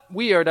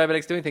We are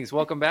Diabetics Doing Things.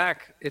 Welcome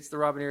back. It's the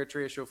Rob and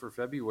Eritrea show for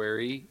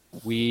February.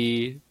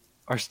 We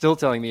are still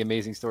telling the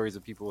amazing stories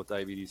of people with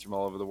diabetes from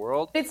all over the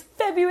world. It's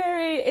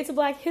February. It's a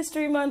Black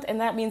History Month, and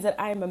that means that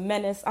I am a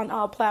menace on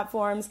all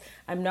platforms.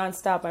 I'm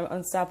nonstop. I'm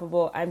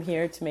unstoppable. I'm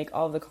here to make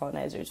all the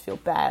colonizers feel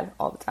bad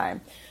all the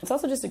time. It's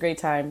also just a great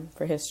time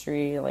for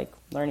history, like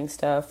learning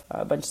stuff.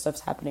 A bunch of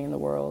stuff's happening in the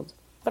world.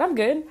 But I'm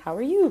good. How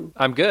are you?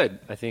 I'm good.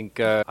 I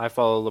think I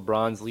follow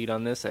LeBron's lead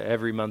on this.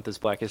 Every month is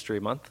Black History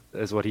Month,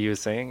 is what he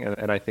was saying.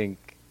 And I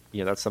think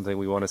that's something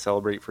we want to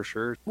celebrate for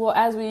sure. Well,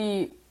 as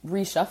we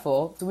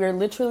reshuffle, we're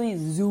literally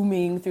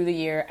zooming through the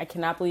year. I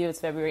cannot believe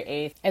it's February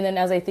 8th. And then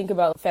as I think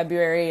about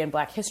February and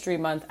Black History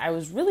Month, I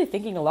was really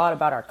thinking a lot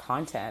about our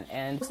content.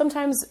 And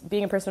sometimes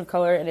being a person of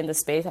color and in this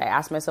space, I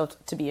ask myself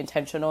to be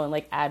intentional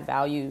and add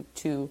value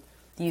to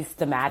these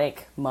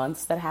thematic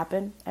months that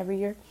happen every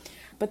year.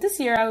 But this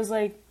year I was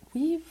like,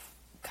 we've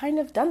kind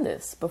of done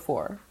this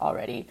before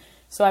already.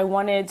 So I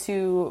wanted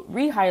to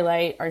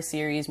re-highlight our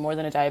series, More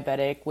Than a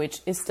Diabetic,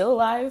 which is still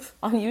alive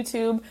on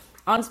YouTube,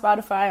 on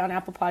Spotify, on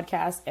Apple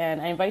Podcasts,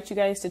 and I invite you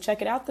guys to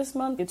check it out this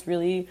month. It's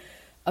really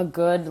a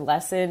good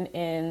lesson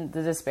in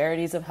the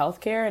disparities of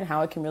healthcare and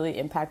how it can really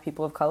impact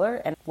people of color,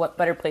 and what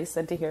better place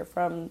than to hear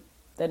from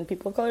than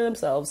people of color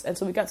themselves. And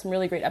so we got some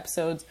really great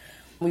episodes.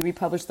 We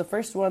republished the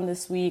first one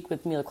this week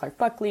with Mila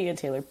Clark-Buckley and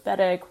Taylor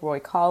Bedeck, Roy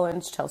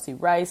Collins, Chelsea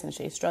Rice, and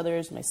Shay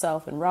Struthers,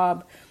 myself, and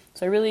Rob.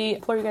 So I really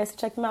implore you guys to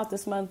check them out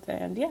this month.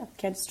 And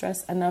can't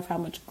stress enough how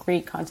much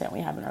great content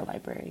we have in our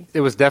library.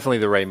 It was definitely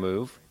the right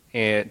move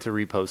and to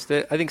repost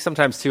it. I think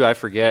sometimes too I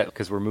forget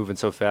because we're moving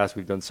so fast.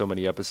 We've done so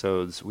many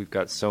episodes. We've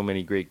got so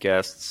many great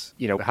guests.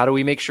 How do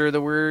we make sure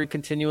that we're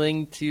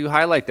continuing to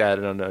highlight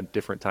that on a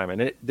different time?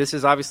 And this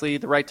is obviously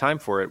the right time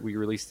for it. We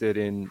released it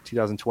in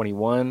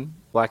 2021,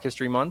 Black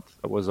History Month.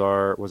 That was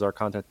our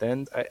content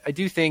then. I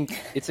do think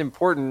it's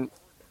important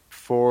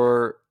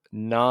for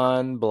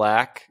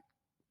non-Black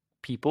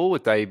people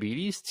with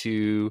diabetes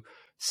to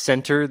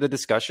center the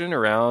discussion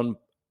around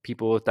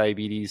people with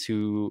diabetes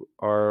who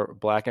are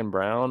Black and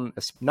brown,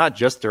 not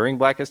just during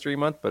Black History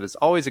Month, but it's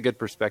always a good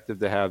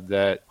perspective to have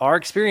that our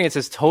experience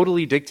is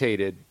totally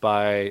dictated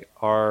by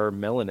our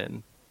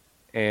melanin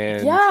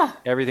and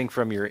everything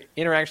from your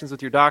interactions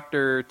with your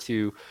doctor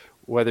to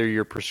whether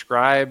you're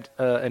prescribed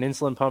an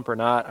insulin pump or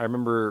not. I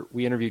remember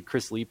we interviewed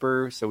Chris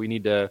Leeper, so we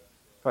need to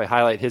probably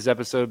highlight his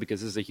episode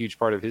because this is a huge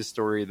part of his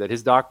story, that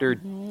his doctor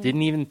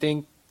didn't even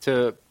think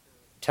to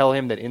tell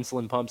him that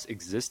insulin pumps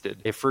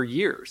existed for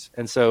years.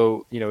 And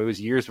so, it was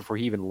years before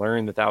he even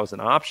learned that was an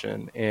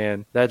option.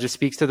 And that just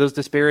speaks to those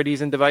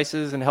disparities in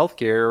devices and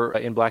healthcare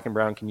in Black and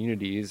brown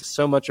communities.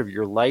 So much of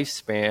your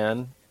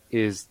lifespan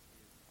is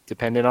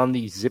dependent on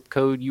the zip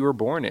code you were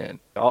born in.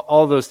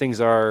 All those things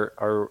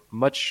they're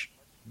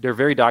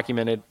very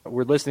documented.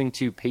 We're listening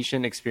to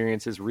patient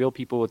experiences, real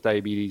people with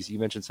diabetes. You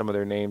mentioned some of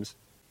their names.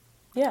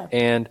 Yeah.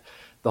 And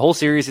the whole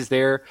series is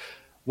there.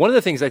 One of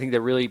the things I think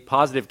that really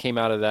positive came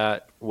out of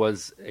that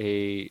was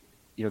there's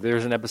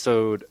an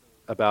episode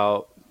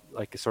about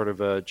a sort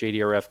of a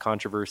JDRF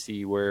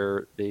controversy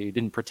where they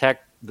didn't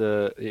protect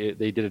they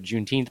did a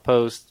Juneteenth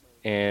post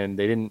and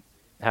they didn't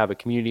have a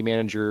community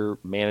manager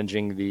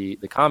managing the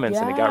comments,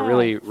 and it got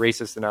really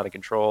racist and out of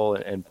control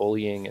and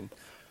bullying and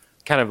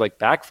kind of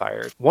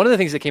backfired. One of the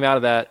things that came out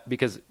of that,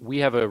 because we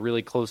have a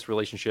really close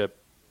relationship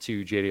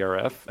to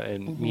JDRF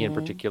and me in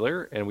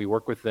particular, and we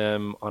work with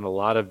them on in a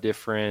lot of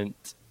different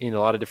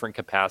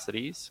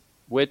capacities,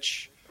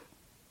 which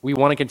we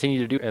want to continue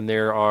to do. And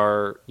there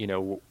are,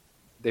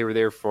 they were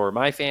there for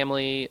my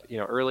family,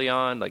 early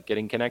on,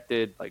 getting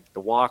connected,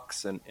 the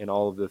walks and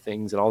all of the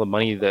things and all the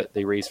money that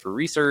they raise for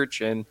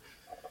research. And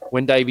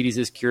when diabetes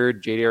is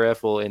cured,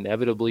 JDRF will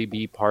inevitably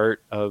be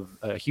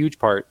a huge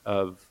part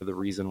of the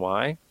reason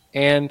why.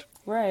 And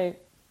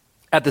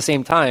at the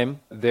same time,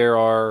 there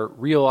are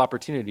real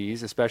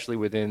opportunities, especially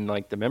within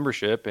the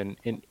membership and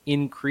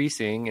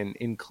increasing and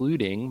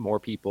including more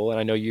people. And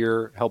I know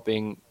you're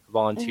helping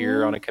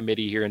volunteer on a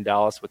committee here in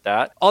Dallas with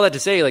that. All that to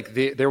say,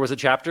 there was a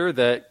chapter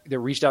that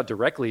reached out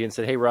directly and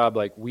said, "Hey, Rob,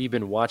 we've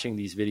been watching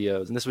these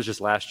videos," and this was just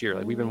last year.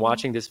 We've been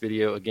watching this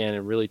video again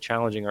and really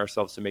challenging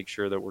ourselves to make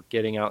sure that we're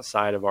getting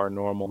outside of our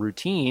normal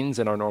routines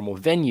and our normal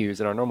venues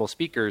and our normal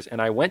speakers.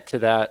 And I went to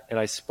that and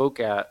I spoke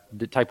at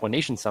the Type 1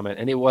 Nation Summit,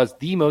 and it was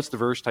the most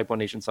diverse Type 1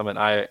 Nation Summit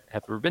I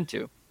have ever been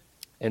to.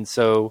 And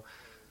so,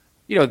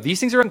 these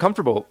things are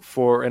uncomfortable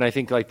and I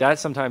think that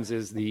sometimes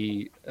is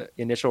the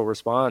initial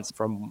response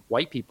from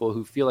white people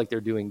who feel like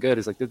they're doing good,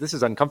 is this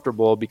is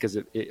uncomfortable because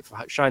it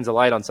shines a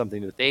light on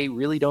something that they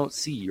really don't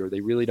see or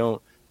they really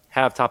don't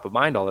have top of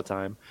mind all the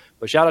time.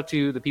 But shout out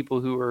to the people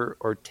who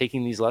are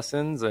taking these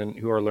lessons and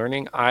who are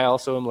learning. I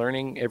also am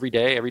learning every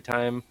day. Every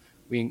time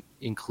we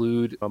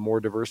include a more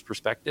diverse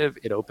perspective,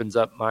 it opens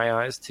up my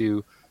eyes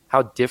to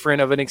how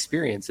different of an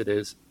experience it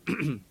is.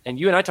 And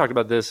you and I talked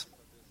about this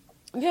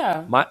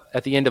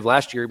at the end of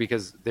last year,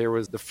 because there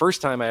was the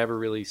first time I ever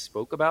really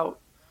spoke about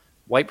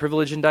white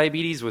privilege and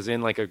diabetes was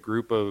in a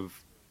group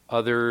of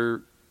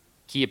other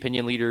key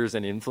opinion leaders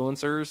and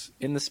influencers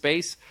in the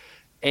space.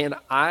 And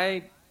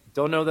I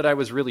don't know that I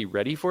was really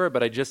ready for it,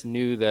 but I just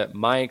knew that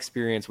my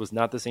experience was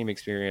not the same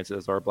experience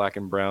as our Black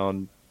and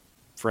brown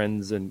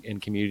friends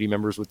and community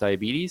members with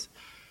diabetes.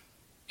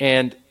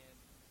 And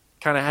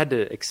kind of had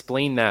to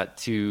explain that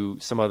to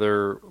some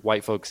other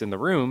white folks in the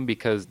room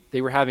because they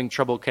were having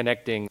trouble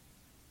connecting.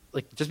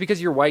 Like, just because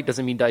you're white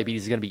doesn't mean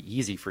diabetes is going to be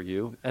easy for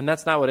you. And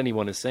that's not what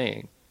anyone is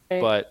saying.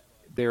 Right. But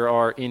there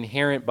are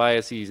inherent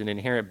biases and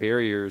inherent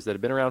barriers that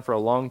have been around for a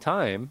long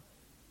time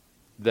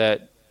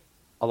that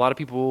a lot of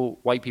people,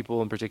 white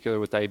people in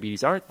particular with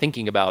diabetes, aren't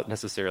thinking about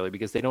necessarily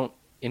because they don't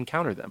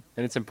encounter them.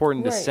 And it's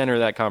important to Right. center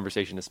that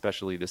conversation,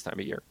 especially this time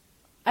of year.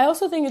 I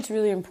also think it's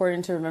really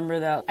important to remember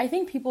that I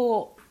think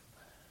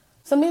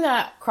something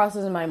that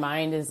crosses in my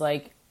mind is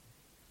like,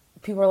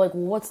 people are like,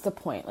 well, what's the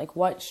point? Like,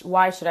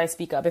 why should I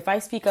speak up? If I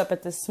speak up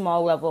at this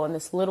small level in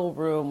this little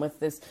room with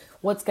this,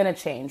 what's going to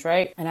change,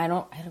 right? And I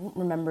don't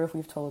remember if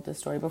we've told this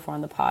story before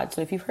on the pod.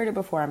 So if you've heard it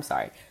before, I'm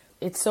sorry.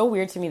 It's so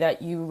weird to me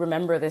that you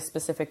remember this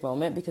specific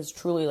moment because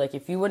truly, like,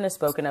 if you wouldn't have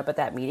spoken up at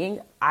that meeting,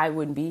 I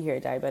wouldn't be here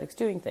at Diabetics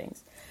Doing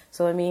Things.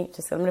 So I'm going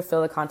to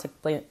fill the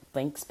contact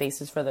blank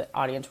spaces for the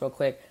audience real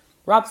quick.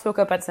 Rob spoke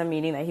up at some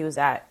meeting that he was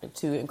at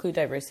to include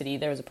diversity.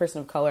 There was a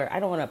person of color. I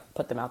don't want to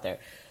put them out there.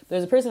 There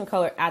was a person of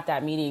color at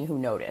that meeting who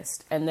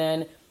noticed. And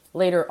then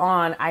later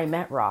on, I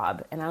met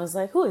Rob. And I was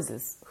like, who is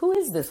this? Who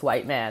is this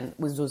white man?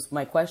 Was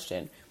my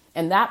question.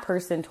 And that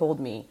person told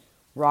me,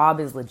 Rob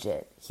is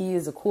legit. He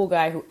is a cool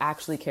guy who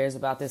actually cares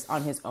about this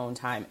on his own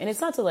time. And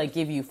it's not to like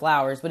give you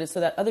flowers, but it's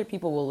so that other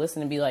people will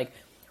listen and be like,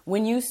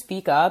 when you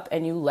speak up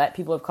and you let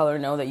people of color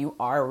know that you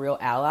are a real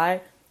ally,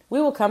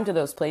 we will come to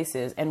those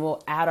places and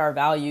we'll add our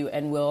value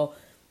and we'll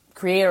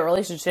create a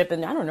relationship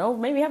and I don't know,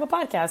 maybe have a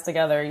podcast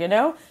together, you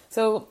know?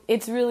 So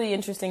it's really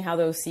interesting how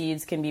those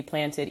seeds can be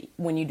planted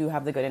when you do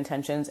have the good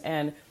intentions.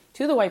 And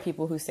to the white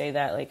people who say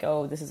that like,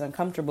 oh, this is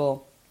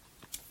uncomfortable,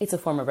 it's a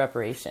form of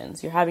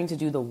reparations. You're having to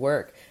do the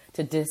work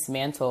to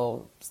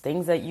dismantle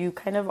things that you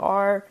kind of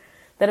are,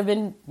 that have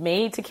been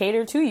made to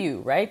cater to you,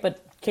 right?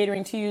 But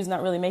catering to you is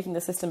not really making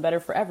the system better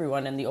for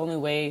everyone. And the only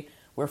way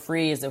we're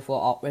free is if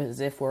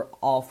we're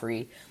all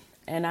free.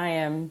 And I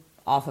am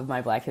off of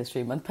my Black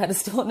History Month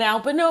pedestal now.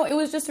 But no, it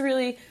was just a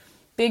really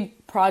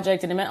big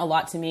project and it meant a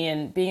lot to me,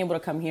 and being able to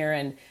come here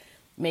and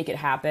make it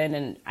happen.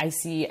 And I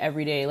see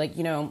every day, like,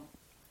 you know,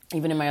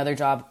 even in my other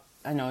job,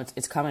 I know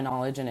it's common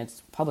knowledge and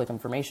it's public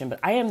information, but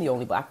I am the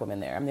only Black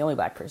woman there. I'm the only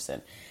Black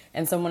person.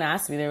 And someone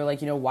asked me, they were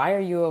like, you know, why are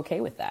you okay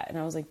with that? And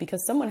I was like,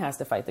 because someone has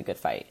to fight the good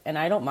fight. And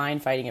I don't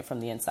mind fighting it from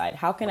the inside.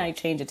 How can I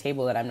change a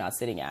table that I'm not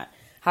sitting at?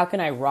 How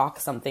can I rock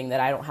something that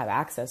I don't have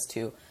access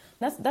to?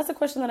 That's a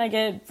question that I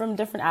get from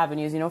different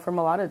avenues, you know, from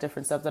a lot of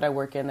different stuff that I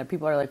work in, that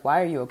people are like,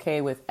 why are you okay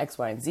with X,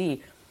 Y, and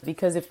Z?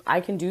 Because if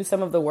I can do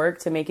some of the work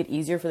to make it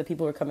easier for the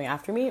people who are coming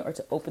after me or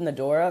to open the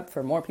door up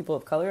for more people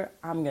of color,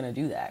 I'm going to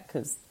do that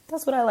because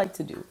that's what I like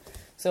to do.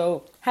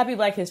 So happy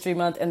Black History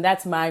Month. And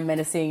that's my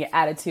menacing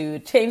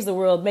attitude. Change the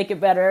world, make it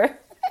better.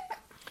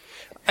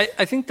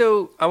 I think,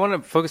 though, I want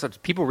to focus on,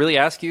 people really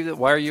ask you that,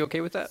 why are you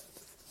okay with that?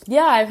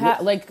 Yeah, I've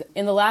had, like,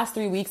 in the last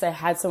 3 weeks, I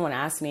had someone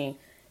ask me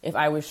if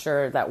I was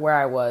sure that where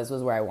I was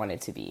where I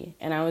wanted to be.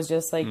 And I was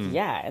just like,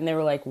 yeah. And they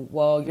were like,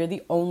 well, you're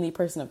the only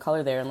person of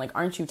color there. And like,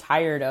 aren't you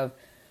tired of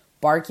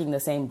barking the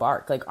same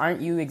bark? Like, aren't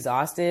you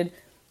exhausted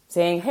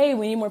saying, hey,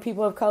 we need more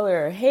people of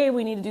color. Hey,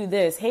 we need to do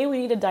this. Hey, we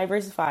need to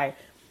diversify.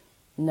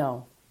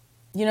 No.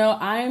 You know,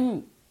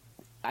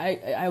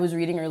 I was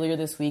reading earlier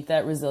this week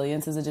that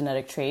resilience is a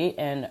genetic trait.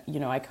 And, you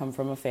know, I come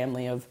from a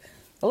family of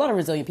a lot of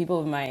resilient people.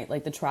 Of my,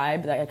 like, the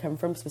tribe that I come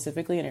from,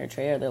 specifically in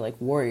Eritrea, they're like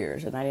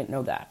warriors. And I didn't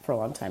know that for a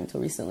long time until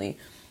recently.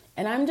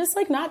 And I'm just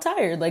like not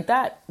tired. Like,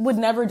 that would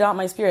never daunt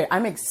my spirit.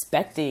 I'm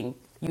expecting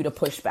you to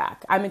push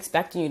back. I'm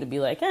expecting you to be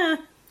like,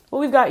 well,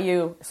 we've got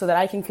you, so that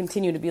I can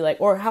continue to be like,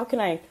 or how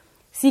can I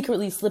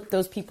secretly slip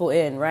those people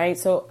in, right?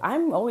 So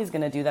I'm always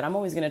going to do that. I'm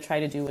always going to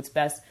try to do what's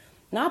best,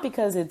 not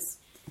because it's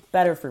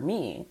better for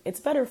me. It's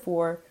better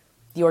for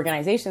the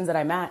organizations that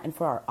I'm at and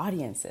for our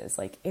audiences.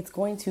 Like, it's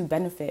going to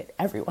benefit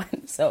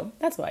everyone. So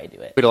that's why I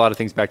do it. We did a lot of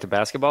things back to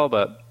basketball,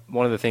 but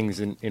one of the things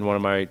in one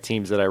of my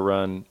teams that I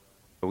run,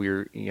 we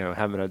were, you know,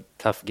 having a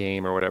tough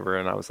game or whatever.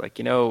 And I was like,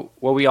 you know,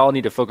 what we all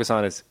need to focus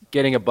on is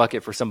getting a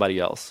bucket for somebody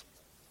else.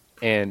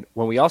 And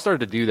when we all started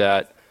to do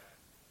that,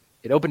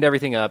 it opened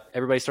everything up.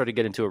 Everybody started to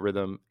get into a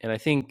rhythm. And I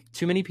think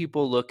too many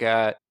people look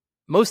at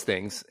most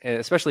things, and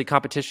especially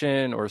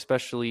competition, or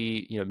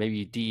especially, you know,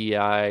 maybe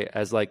DEI,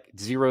 as like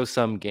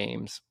zero-sum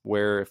games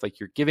where if like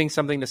you're giving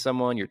something to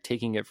someone, you're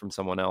taking it from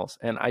someone else.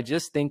 And I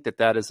just think that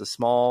that is a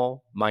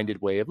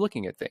small-minded way of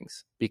looking at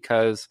things,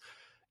 because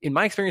in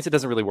my experience, it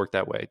doesn't really work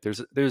that way.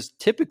 There's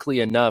typically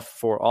enough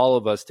for all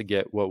of us to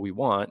get what we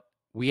want.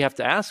 We have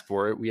to ask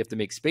for it. We have to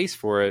make space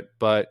for it.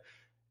 But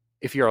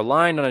if you're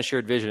aligned on a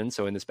shared vision,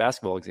 so in this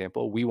basketball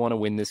example, we want to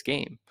win this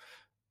game.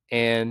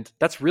 And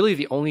that's really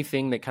the only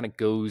thing that kind of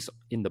goes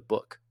in the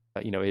book,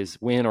 you know,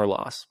 is win or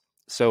loss.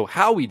 So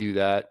how we do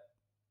that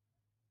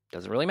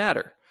doesn't really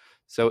matter.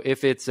 So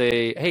if it's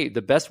hey,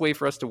 the best way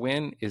for us to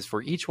win is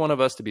for each one of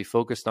us to be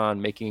focused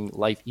on making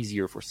life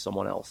easier for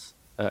someone else.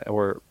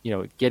 or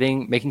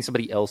making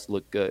somebody else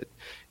look good.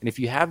 And if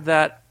you have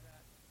that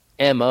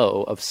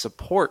MO of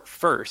support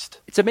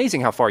first, it's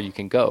amazing how far you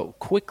can go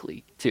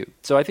quickly too.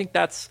 So I think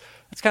that's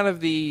kind of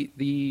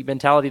the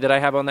mentality that I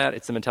have on that.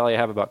 It's the mentality I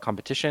have about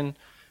competition.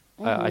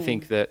 I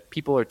think that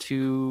people are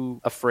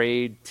too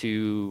afraid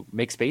to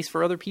make space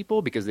for other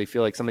people because they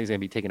feel like something's going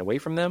to be taken away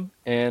from them.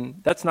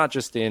 And that's not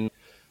just in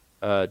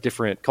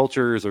different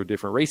cultures or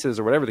different races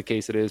or whatever the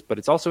case it is, but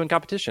it's also in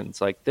competitions.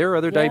 Like there are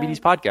other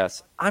diabetes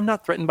podcasts. I'm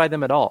not threatened by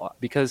them at all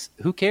because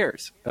who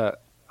cares?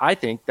 I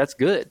think that's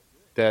good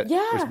that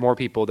there's more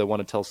people that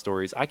want to tell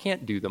stories. I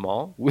can't do them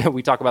all.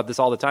 We talk about this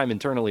all the time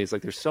internally. It's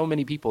like there's so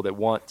many people that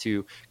want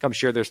to come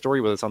share their story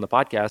with us on the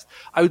podcast.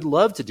 I would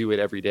love to do it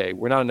every day.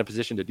 We're not in a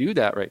position to do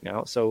that right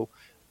now. So,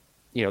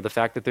 the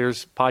fact that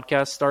there's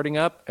podcasts starting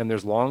up and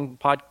there's long-term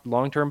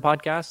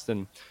podcasts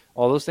and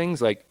all those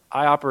things, like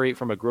I operate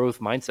from a growth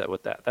mindset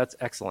with that. That's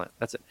excellent.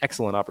 That's an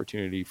excellent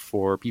opportunity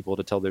for people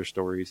to tell their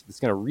stories. It's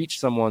going to reach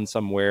someone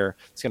somewhere.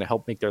 It's going to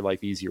help make their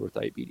life easier with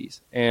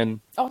diabetes. And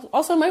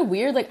also, am I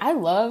weird? Like I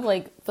love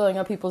like filling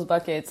up people's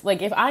buckets.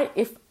 Like if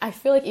I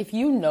feel like if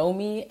you know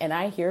me and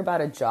I hear about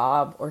a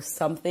job or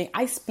something,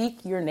 I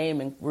speak your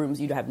name in rooms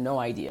you'd have no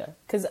idea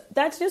because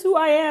that's just who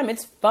I am.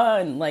 It's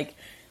fun. Like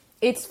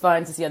it's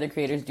fun to see other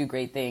creators do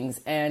great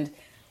things. And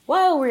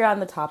while we're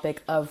on the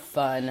topic of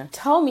fun,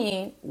 tell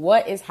me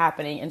what is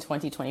happening in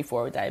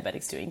 2024 with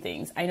Diabetics Doing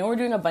Things. I know we're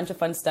doing a bunch of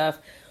fun stuff.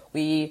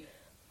 We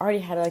already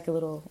had like a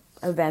little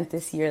event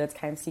this year that's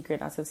kind of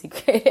secret, not so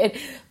secret,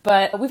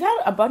 but we've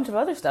had a bunch of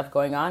other stuff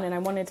going on, and I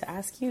wanted to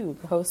ask you,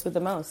 the host with the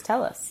most,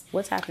 tell us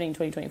what's happening in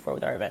 2024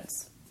 with our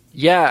events.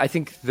 Yeah, I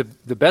think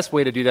the best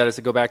way to do that is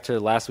to go back to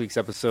last week's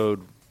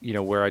episode,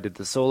 where I did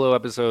the solo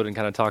episode and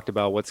kind of talked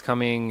about what's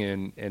coming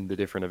and the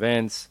different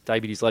events.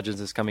 Diabetes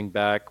Legends is coming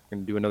back. We're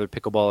going to do another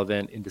pickleball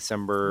event in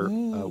December.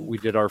 We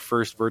did our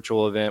first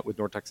virtual event with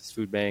North Texas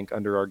Food Bank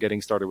under our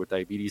Getting Started with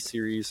Diabetes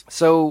series.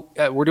 So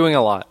we're doing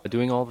a lot.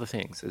 Doing all the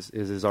things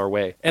is our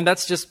way. And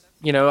that's just,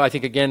 I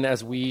think, again,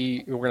 as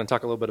we're going to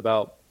talk a little bit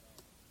about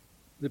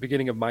the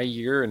beginning of my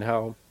year and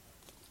how,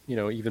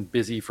 even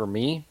busy for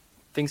me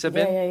things have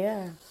been.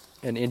 Yeah.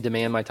 And in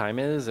demand my time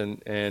is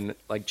and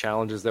like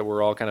challenges that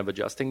we're all kind of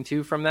adjusting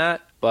to from that.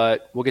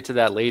 But we'll get to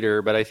that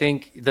later. But I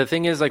think the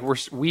thing is like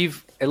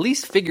we've at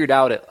least figured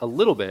out a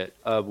little bit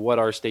of what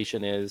our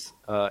station is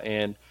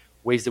and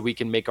ways that we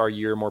can make our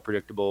year more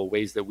predictable,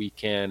 ways that we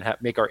can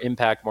make our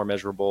impact more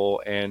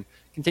measurable and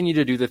continue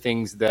to do the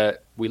things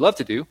that we love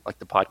to do, like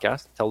the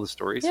podcast, tell the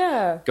stories,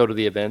 go to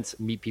the events,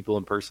 meet people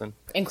in person.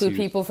 Include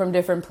people from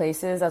different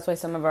places. That's why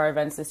some of our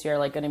events this year are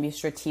like going to be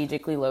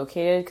strategically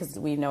located because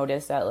we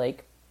noticed that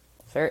like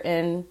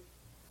certain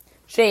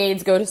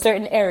shades go to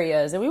certain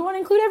areas and we want to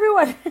include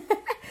everyone.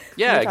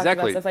 Yeah, we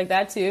exactly. About stuff like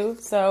that too.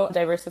 So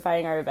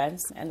diversifying our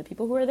events and the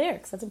people who are there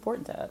because that's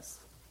important to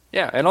us.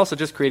 Yeah, and also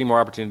just creating more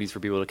opportunities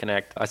for people to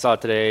connect. I saw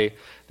today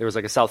there was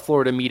like a South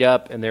Florida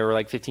meetup and there were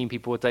like 15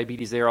 people with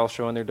diabetes there all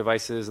showing their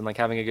devices and like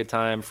having a good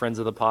time, friends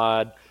of the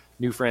pod,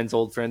 new friends,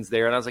 old friends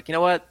there. And I was like, you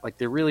know what? Like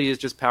there really is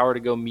just power to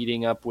go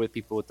meeting up with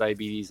people with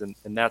diabetes.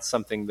 And that's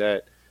something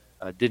that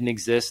didn't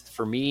exist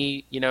for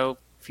me,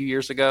 few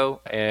years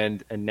ago,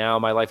 and now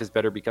my life is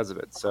better because of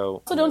it.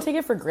 So don't take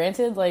it for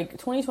granted. Like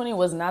 2020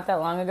 was not that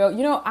long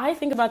ago. I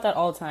think about that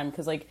all the time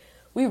because like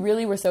we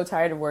really were so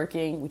tired of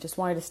working. We just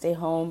wanted to stay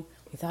home.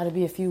 We thought it'd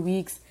be a few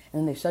weeks, and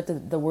then they shut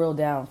the world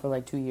down for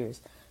like 2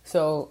 years.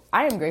 So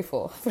I am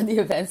grateful for the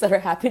events that are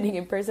happening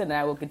in person, and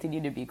I will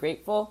continue to be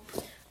grateful.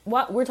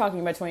 What we're talking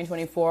about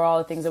 2024, all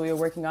the things that we were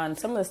working on,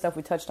 some of the stuff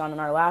we touched on in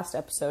our last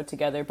episode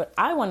together, but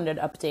I wanted an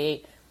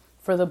update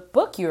for the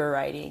book you were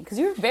writing, because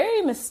you were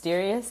very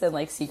mysterious and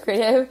like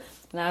secretive,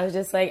 and I was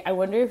just like, I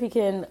wonder if you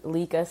can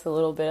leak us a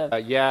little bit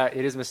of. Yeah,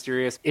 it is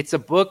mysterious. It's a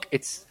book.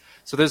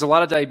 So there's a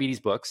lot of diabetes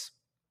books,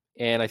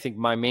 and I think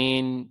my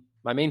main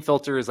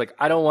filter is like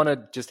I don't want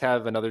to just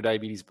have another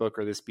diabetes book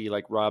or this be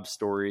like Rob's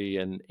story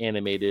and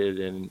animated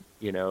and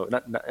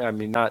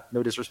not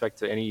no disrespect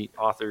to any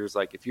authors.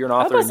 Like if you're an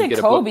author and you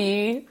get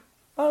Kobe. A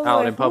book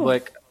out in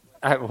public,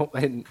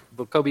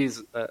 but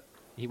Kobe's.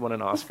 He won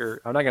an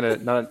Oscar. I'm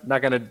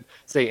not gonna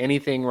say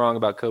anything wrong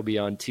about Kobe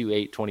on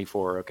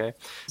 2/8/24. Okay,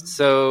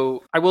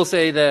 so I will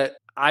say that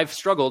I've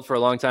struggled for a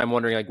long time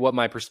wondering like what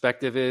my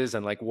perspective is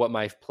and like what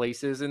my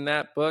place is in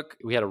that book.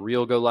 We had a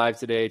reel go live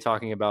today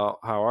talking about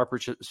how our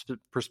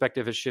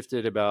perspective has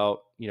shifted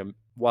about,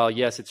 while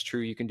yes, it's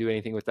true you can do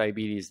anything with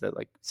diabetes, that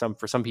like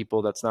for some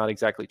people that's not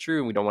exactly true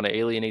and we don't want to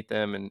alienate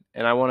them.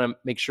 And I want to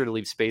make sure to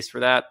leave space for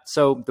that.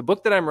 So the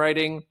book that I'm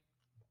writing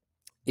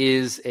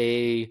is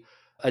a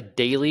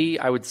daily,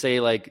 I would say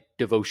like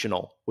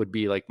devotional would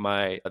be like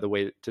the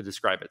way to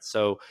describe it.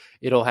 So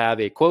it'll have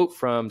a quote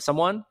from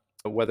someone,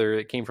 whether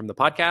it came from the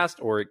podcast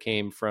or it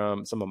came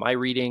from some of my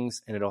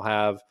readings, and it'll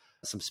have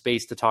some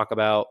space to talk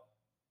about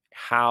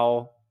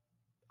how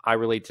I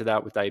relate to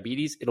that with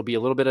diabetes. It'll be a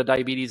little bit of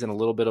diabetes and a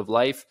little bit of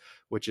life,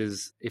 which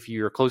is, if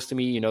you're close to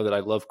me, you know that I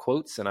love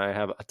quotes and I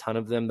have a ton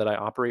of them that I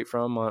operate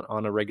from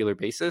on a regular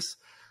basis.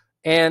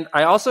 And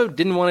I also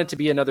didn't want it to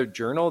be another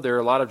journal. There are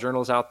a lot of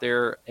journals out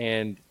there,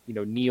 and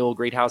Neil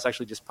Greathouse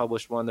actually just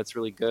published one that's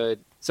really good.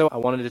 So I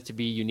wanted it to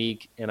be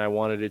unique and I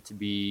wanted it to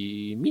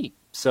be me.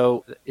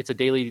 So it's a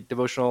daily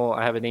devotional.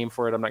 I have a name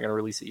for it. I'm not going to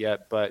release it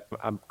yet, but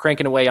I'm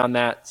cranking away on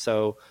that.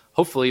 So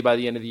hopefully by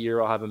the end of the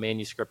year, I'll have a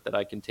manuscript that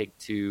I can take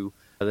to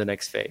the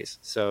next phase.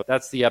 So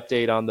that's the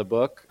update on the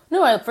book.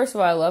 No, first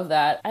of all, I love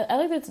that. I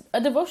like that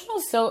a devotional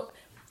is so...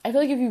 I feel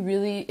like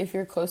if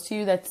you're close to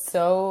you, that's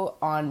so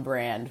on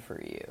brand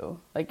for you.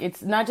 Like,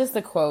 it's not just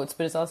the quotes,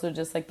 but it's also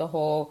just like the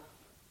whole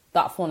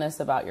thoughtfulness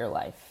about your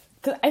life.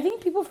 Because I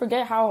think people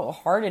forget how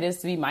hard it is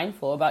to be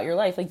mindful about your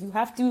life. Like, you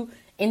have to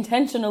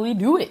intentionally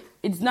do it.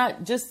 It's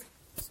not just,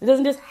 it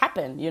doesn't just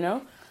happen,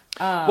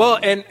 Well,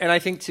 and I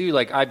think too,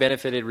 like I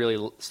benefited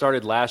really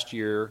started last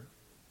year,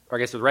 or I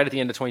guess it was right at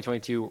the end of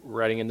 2022,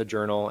 writing in the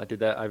journal. I did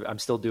that. I'm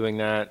still doing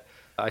that.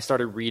 I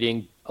started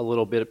reading a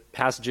little bit of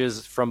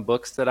passages from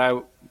books that I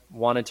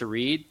wanted to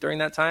read during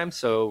that time.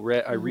 So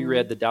I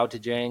reread the Tao Te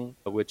Ching,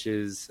 which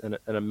is an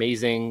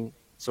amazing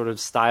sort of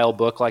style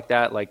book like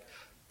that, like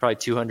probably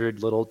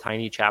 200 little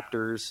tiny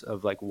chapters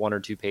of like 1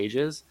 or 2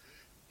 pages.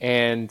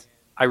 And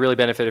I really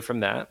benefited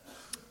from that.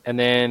 And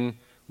then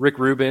Rick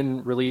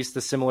Rubin released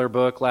a similar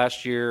book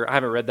last year. I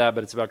haven't read that,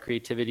 but it's about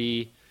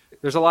creativity.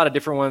 There's a lot of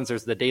different ones.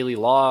 There's The Daily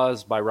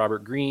Laws by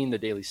Robert Greene, The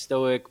Daily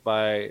Stoic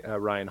by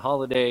Ryan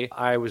Holiday.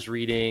 I was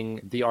reading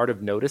The Art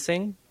of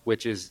Noticing,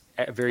 which is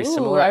very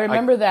similar. I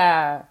remember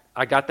that.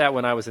 I got that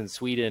when I was in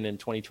Sweden in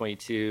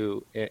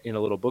 2022 in a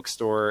little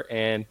bookstore,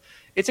 and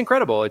it's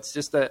incredible. It's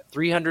just that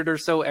 300 or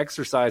so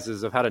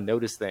exercises of how to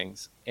notice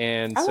things.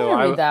 And I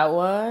want to read that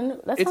one.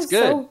 That sounds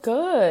so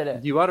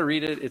good. You ought to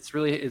read it. It's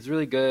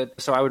really good.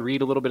 So I would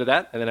read a little bit of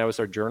that, and then I would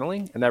start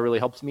journaling, and that really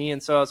helps me.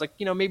 And so I was like,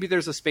 maybe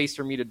there's a space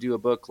for me to do a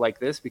book like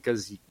this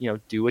because,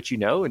 do what you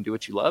know and do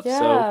what you love.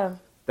 Yeah.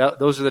 So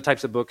those are the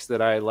types of books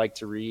that I like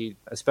to read,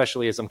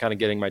 especially as I'm kind of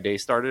getting my day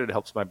started. It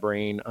helps my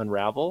brain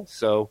unravel.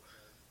 So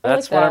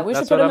that's I like that. what we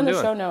should put them in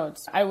the show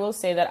notes. I will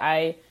say that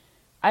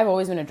I've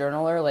always been a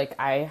journaler. Like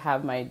I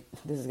have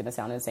this is going to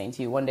sound insane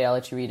to you. One day I'll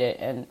let you read it.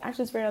 And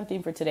actually it's very on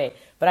theme for today.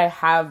 But I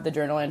have the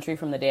journal entry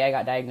from the day I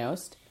got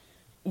diagnosed.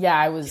 Yeah,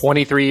 I was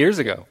 23 years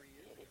ago.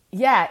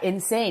 Yeah,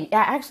 insane.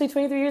 Yeah, actually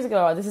 23 years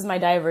ago. This is my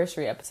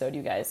Diversary episode,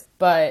 you guys.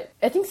 But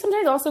I think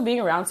sometimes also being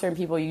around certain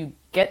people, you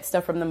get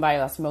stuff from them by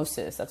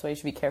osmosis. That's why you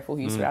should be careful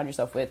who you surround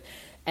yourself with.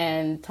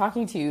 And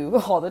talking to you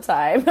all the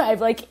time,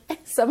 I've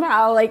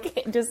somehow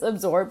just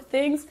absorbed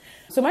things.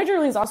 So my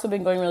journaling has also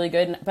been going really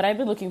good, but I've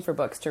been looking for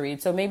books to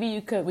read. So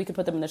maybe we could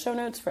put them in the show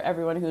notes for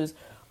everyone who's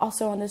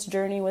also on this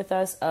journey with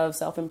us of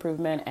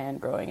self-improvement and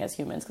growing as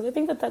humans. Because I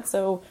think that that's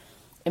so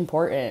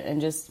important,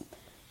 and just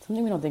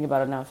something we don't think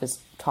about enough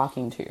is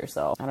talking to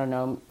yourself. I don't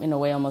know, in a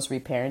way almost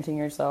reparenting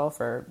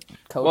yourself or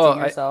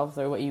coaching yourself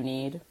through what you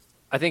need.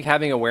 I think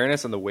having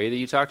awareness on the way that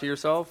you talk to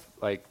yourself,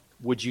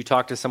 would you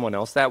talk to someone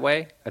else that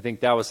way? I think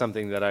that was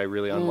something that I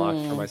really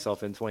unlocked for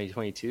myself in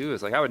 2022.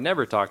 Is I would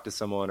never talk to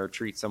someone or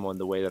treat someone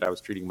the way that I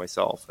was treating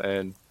myself.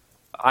 And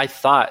I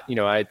thought,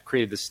 I had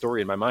created this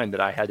story in my mind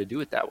that I had to do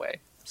it that way.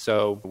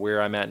 So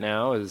where I'm at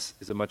now is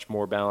a much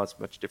more balanced,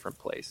 much different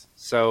place.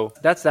 So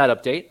that's that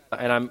update.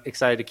 And I'm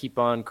excited to keep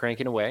on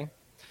cranking away.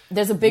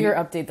 There's a bigger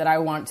update that I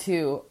want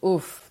to.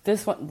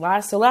 This one,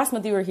 last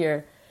month you were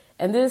here.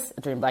 And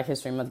during Black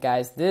History Month,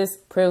 guys, this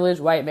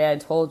privileged white man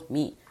told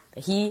me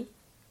that he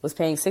was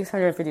paying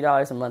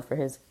 $650 a month for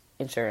his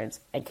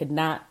insurance and could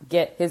not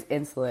get his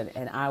insulin.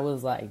 And I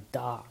was like,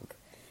 dog,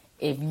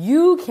 if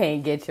you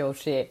can't get your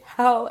shit,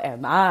 how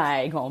am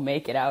I going to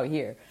make it out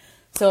here?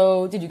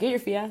 So did you get your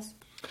Fias?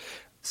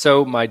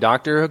 So my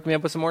doctor hooked me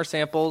up with some more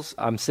samples.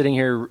 I'm sitting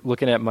here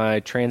looking at my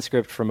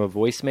transcript from a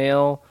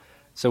voicemail.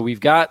 So we've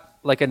got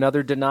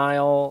another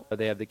denial.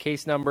 They have the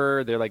case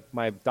number. They're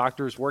my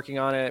doctor's working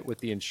on it with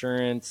the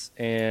insurance.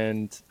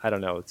 And I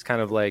don't know. It's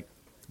kind of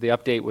the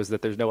update was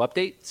that there's no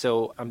update.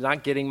 So I'm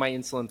not getting my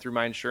insulin through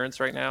my insurance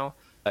right now.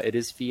 It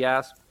is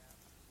Fias,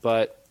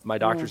 but my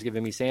doctor's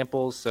giving me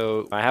samples.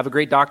 So I have a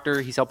great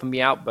doctor. He's helping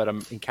me out, but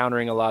I'm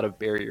encountering a lot of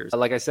barriers.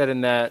 Like I said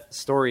in that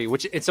story,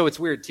 so it's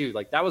weird too.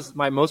 That was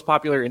my most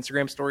popular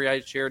Instagram story I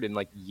shared in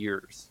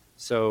years.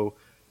 So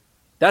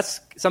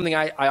that's something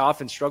I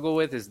often struggle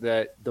with, is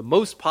that the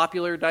most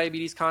popular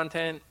diabetes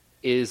content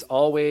is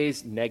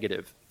always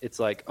negative. It's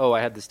I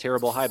had this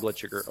terrible high blood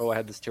sugar. I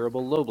had this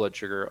terrible low blood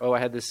sugar. I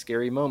had this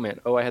scary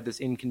moment. I had this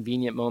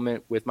inconvenient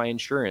moment with my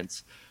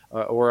insurance.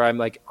 Or I'm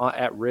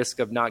at risk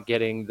of not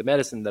getting the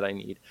medicine that I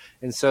need.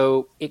 And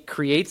so it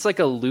creates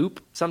a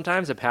loop,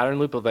 sometimes a pattern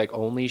loop of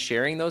only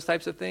sharing those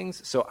types of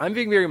things. So I'm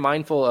being very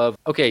mindful of,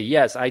 okay,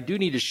 yes, I do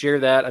need to share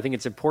that. I think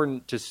it's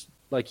important to,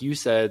 like you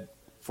said,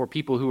 for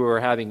people who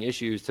are having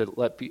issues to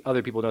let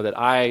other people know that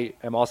I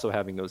am also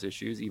having those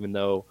issues, even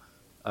though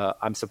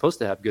I'm supposed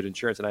to have good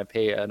insurance and I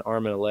pay an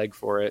arm and a leg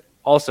for it.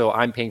 Also,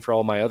 I'm paying for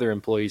all my other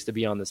employees to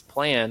be on this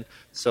plan.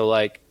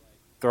 So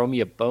throw me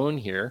a bone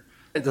here.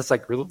 It's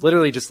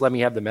literally just let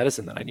me have the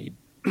medicine that I need.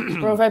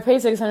 Bro, if I pay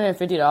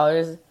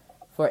 $650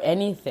 for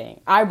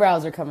anything,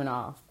 eyebrows are coming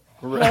off.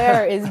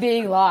 Hair is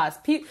being lost.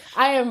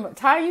 I am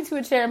tying you to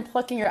a chair and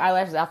plucking your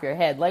eyelashes off your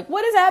head.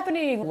 What is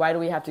happening? Why do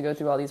we have to go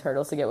through all these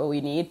hurdles to get what we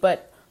need?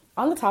 But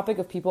On the topic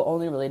of people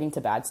only relating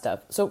to bad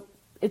stuff, so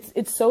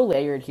it's so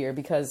layered here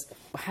because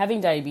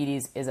having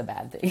diabetes is a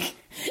bad thing.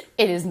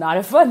 It is not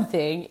a fun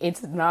thing.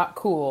 It's not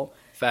cool.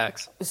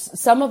 Facts.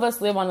 Some of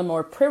us live on the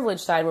more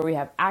privileged side where we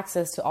have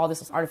access to all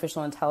this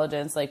artificial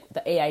intelligence, like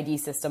the AID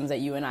systems that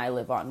you and I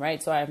live on,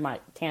 right? So I have my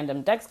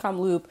tandem Dexcom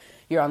loop,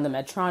 you're on the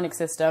Medtronic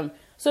system.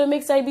 So it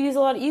makes diabetes a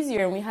lot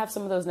easier, and we have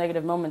some of those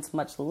negative moments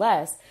much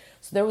less.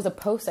 So there was a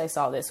post I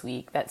saw this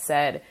week that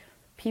said,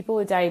 people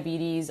with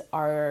diabetes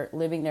are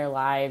living their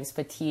lives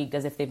fatigued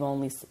as if they've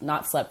only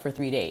not slept for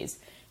 3 days.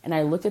 And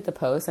I looked at the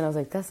post and I was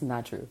like, that's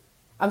not true.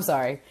 I'm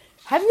sorry.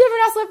 Have you ever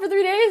not slept for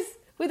 3 days?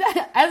 With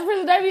that, as for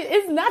the diabetes,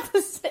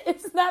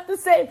 it's not the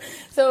same.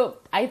 So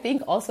I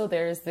think also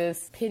there's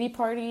this pity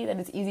party that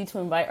it's easy to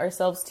invite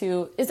ourselves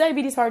to. Is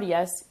diabetes hard?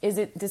 Yes. Is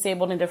it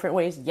disabled in different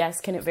ways?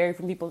 Yes. Can it vary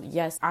from people?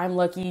 Yes. I'm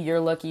lucky. You're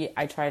lucky.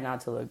 I try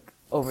not to look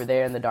over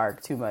there in the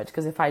dark too much,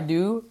 because if I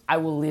do, I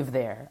will live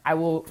there. I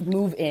will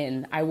move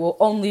in. I will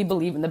only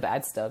believe in the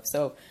bad stuff.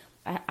 So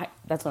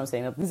that's what I'm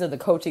saying. These are the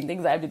coaching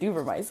things I have to do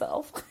for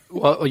myself.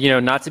 Well,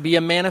 not to be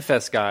a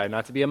manifest guy,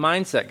 not to be a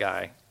mindset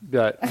guy,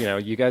 but,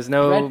 you guys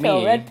know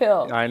Red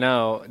pill. I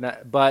know.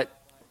 But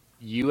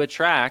you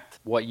attract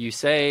what you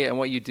say and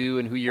what you do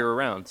and who you're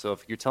around. So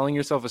if you're telling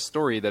yourself a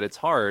story that it's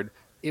hard,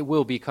 it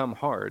will become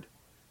hard.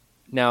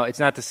 Now, it's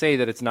not to say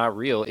that it's not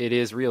real. It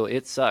is real.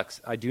 It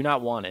sucks. I do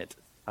not want it.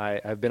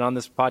 I've been on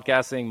this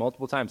podcast saying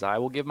multiple times, I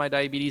will give my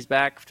diabetes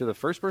back to the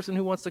first person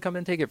who wants to come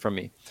and take it from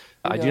me.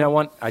 I do not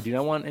want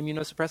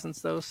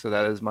immunosuppressants though. So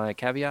that is my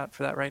caveat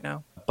for that right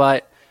now.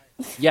 But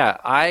yeah,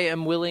 I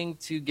am willing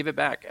to give it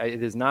back.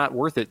 It is not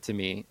worth it to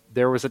me.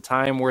 There was a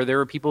time where there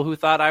were people who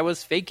thought I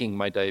was faking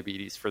my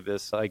diabetes for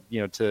this, to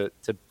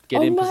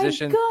get in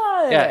position.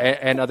 God. Yeah.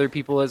 And other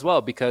people as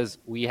well, because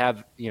we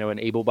have, an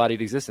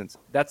able-bodied existence.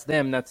 That's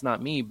them. That's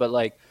not me.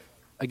 But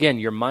again,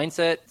 your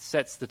mindset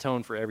sets the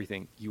tone for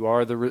everything. You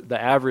are the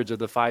average of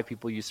the 5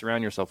 people you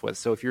surround yourself with.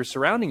 So if you're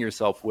surrounding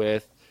yourself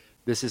with,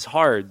 this is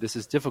hard, this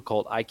is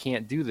difficult, I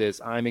can't do this,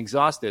 I'm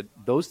exhausted,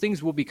 those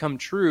things will become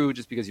true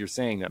just because you're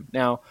saying them.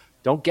 Now,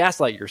 don't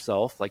gaslight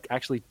yourself.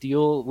 Actually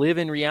live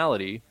in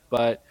reality,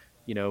 but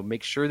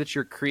make sure that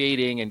you're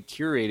creating and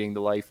curating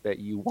the life that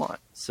you want.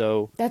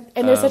 So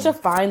there's such a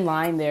fine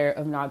line there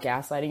of not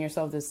gaslighting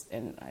yourself.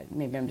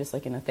 Maybe I'm just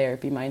in a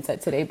therapy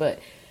mindset today, but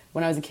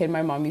when I was a kid,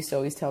 my mom used to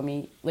always tell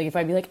me, if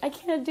I'd be like, I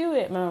can't do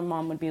it, my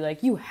mom would be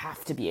like, you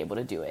have to be able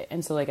to do it.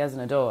 And so, as an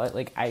adult,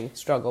 I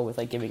struggle with,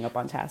 giving up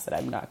on tasks that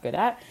I'm not good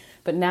at.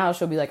 But now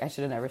she'll be like, I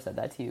should have never said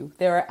that to you.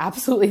 There are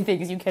absolutely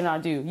things you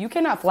cannot do. You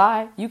cannot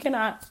fly. You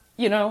cannot,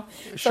 Sure.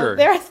 So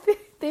there are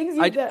things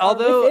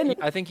although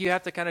I think you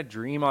have to kind of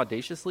dream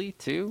audaciously,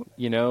 too.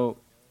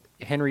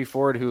 Henry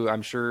Ford, who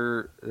I'm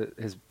sure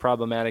is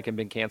problematic and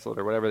been canceled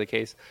or whatever the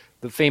case,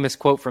 the famous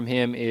quote from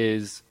him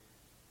is,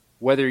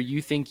 whether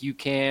you think you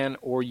can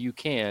or you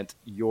can't,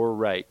 you're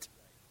right.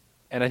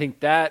 And I think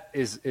that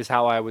is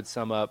how I would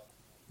sum up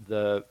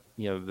the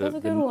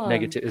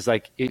negative. Is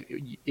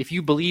if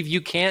you believe you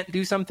can't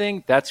do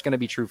something, that's going to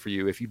be true for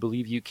you. If you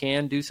believe you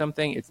can do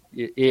something,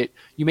 you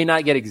may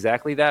not get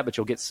exactly that, but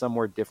you'll get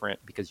somewhere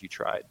different because you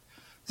tried.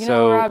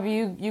 Rob,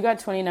 you got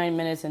 29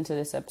 minutes into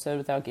this episode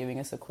without giving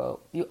us a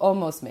quote. You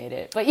almost made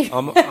it, but you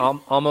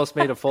almost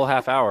made a full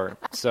half hour.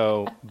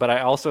 So, but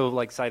I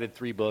also cited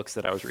 3 books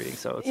that I was reading.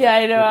 So it's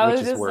I know. I was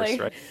just worse,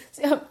 right?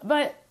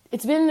 But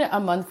it's been a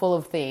month full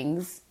of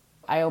things.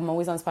 I am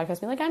always on this podcast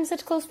being I'm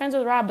such close friends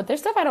with Rob, but there's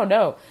stuff I don't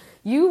know.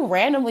 You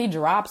randomly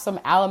dropped some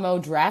Alamo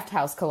Draft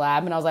House collab,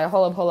 and I was like,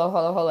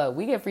 hold up.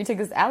 We get free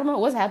tickets to Alamo?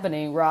 What's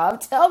happening,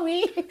 Rob? Tell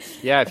me.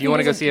 Yeah, if you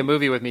want to go see a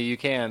movie with me, you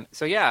can.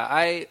 So yeah,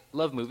 I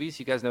love movies.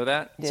 You guys know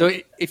that. Yeah. So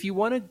if you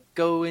want to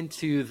go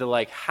into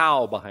the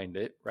how behind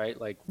it, right?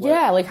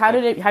 How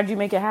did you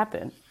make it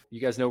happen?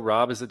 You guys know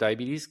Rob is a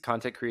diabetes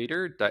content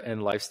creator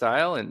and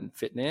lifestyle and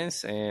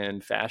fitness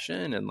and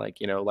fashion and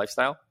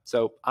lifestyle.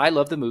 So I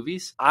love the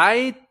movies.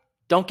 I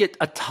don't get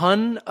a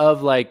ton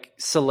of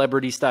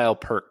celebrity style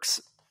perks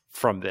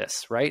from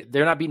this, right?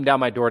 They're not beating down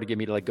my door to get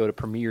me to go to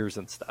premieres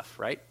and stuff,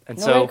 right? And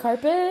no red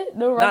carpet,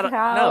 no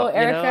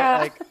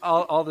Erica,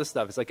 all this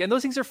stuff. It's and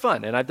those things are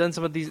fun, and I've done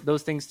some of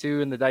those things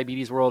too in the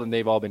diabetes world, and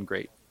they've all been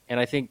great. And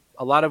I think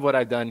a lot of what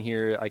I've done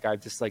here,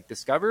 I've just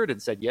discovered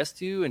and said yes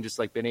to, and just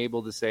been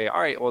able to say, all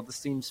right, well, this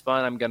seems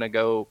fun. I'm gonna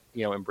go,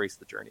 embrace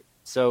the journey.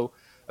 So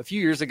a few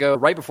years ago,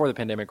 right before the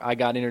pandemic, I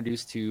got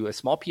introduced to a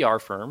small PR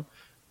firm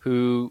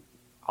who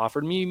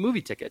offered me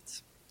movie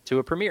tickets to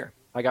a premiere.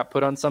 I got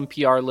put on some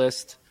PR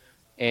list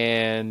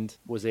and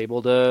was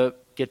able to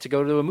get to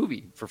go to a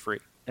movie for free.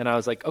 And I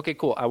was like, okay,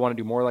 cool. I want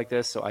to do more like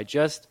this. So I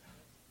just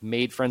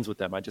made friends with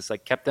them. I just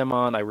kept them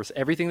on.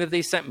 Everything that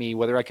they sent me,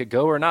 whether I could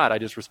go or not, I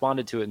just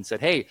responded to it and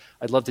said, hey,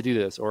 I'd love to do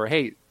this. Or,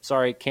 hey,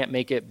 sorry, can't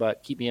make it,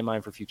 but keep me in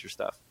mind for future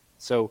stuff.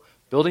 So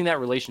building that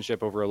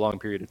relationship over a long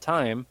period of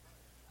time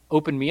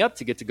opened me up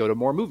to get to go to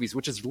more movies,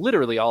 which is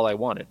literally all I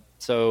wanted.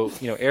 So,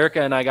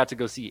 Erica and I got to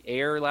go see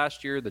Air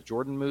last year, the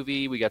Jordan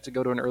movie. We got to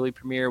go to an early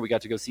premiere. We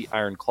got to go see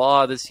Iron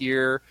Claw this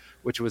year,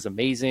 which was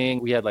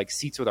amazing. We had like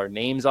seats with our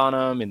names on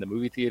them in the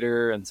movie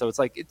theater. And so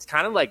it's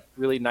kind of like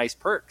really nice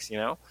perks,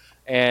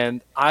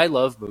 And I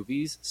love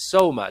movies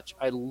so much.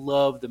 I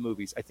love the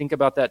movies. I think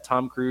about that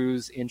Tom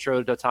Cruise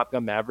intro to Top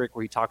Gun Maverick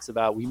where he talks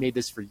about, we made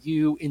this for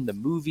you in the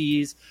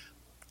movies.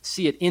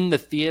 See it in the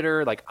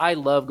theater. Like, I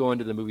love going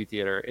to the movie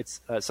theater.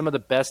 It's some of the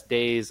best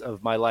days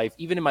of my life.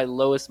 Even in my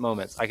lowest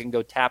moments, I can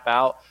go tap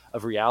out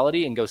of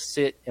reality and go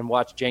sit and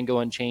watch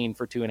Django Unchained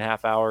for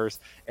 2.5 hours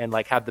and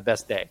like have the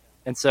best day.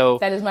 And so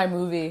that is my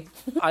movie.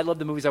 I love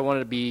the movies. I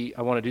want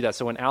to do that.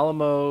 So when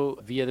Alamo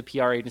via the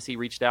PR agency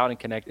reached out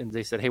and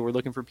they said, hey, we're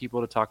looking for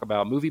people to talk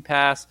about Movie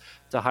Pass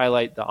to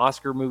highlight the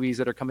Oscar movies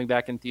that are coming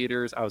back in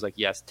theaters. I was like,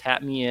 yes,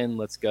 tap me in.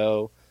 Let's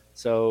go.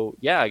 So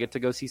yeah, I get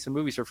to go see some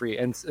movies for free.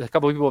 And a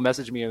couple of people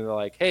messaged me and they're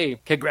like, hey,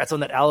 congrats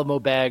on that Alamo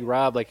bag,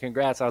 Rob. Like,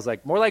 congrats. I was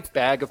like, more like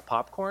bag of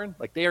popcorn.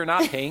 Like, they are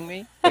not paying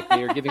me. Like,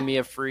 they are giving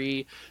me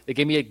they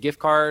gave me a gift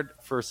card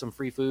for some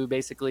free food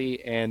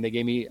basically. And they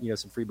gave me,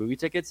 some free movie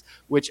tickets,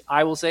 which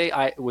I will say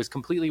it was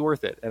completely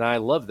worth it. And I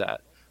love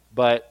that.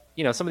 But,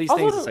 some of these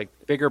things, it's like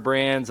bigger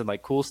brands and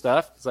like cool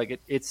stuff. It's like,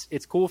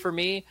 it's cool for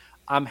me.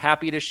 I'm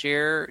happy to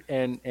share,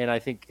 and I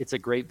think it's a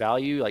great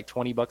value, like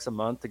 $20 a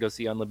month to go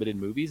see unlimited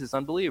movies. It's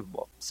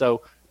unbelievable.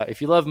 So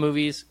if you love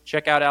movies,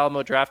 check out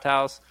Alamo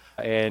Drafthouse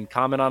and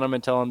comment on them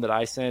and tell them that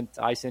I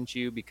sent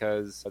you,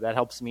 because that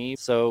helps me.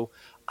 So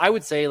I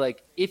would say,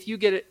 like, if you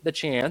get the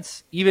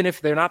chance, even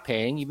if they're not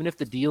paying, even if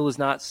the deal is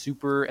not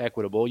super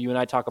equitable, you and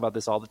I talk about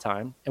this all the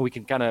time, and we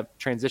can kind of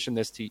transition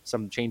this to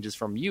some changes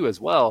from you as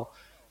well.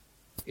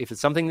 If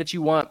it's something that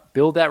you want,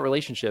 build that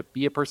relationship.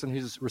 Be a person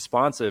who's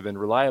responsive and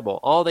reliable.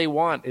 All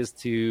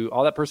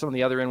that person on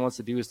the other end wants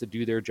to do is to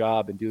do their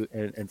job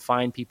and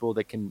find people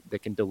that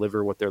can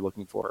deliver what they're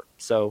looking for.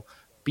 So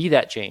be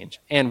that change.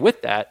 And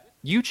with that,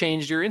 you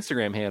changed your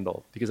Instagram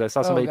handle, because I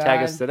saw somebody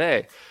tag us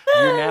today.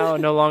 You're now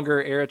no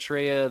longer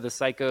Eritrea, the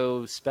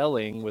psycho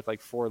spelling with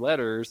like 4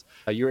 letters.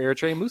 You're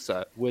Eritrea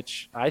Musa,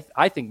 which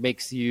I think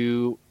makes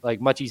you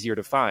like much easier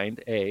to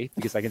find,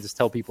 because I can just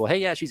tell people, hey,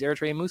 yeah, she's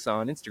Eritrea Musa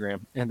on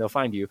Instagram, and they'll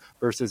find you,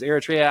 versus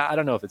Eritrea. I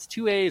don't know if it's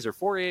 2 A's or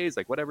 4 A's,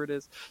 like whatever it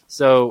is.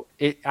 So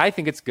I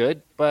think it's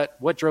good, but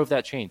what drove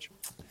that change?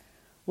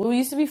 Well, we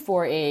used to be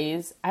 4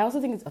 A's. I also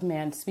think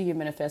speaking of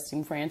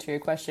manifesting, for answer your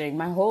question,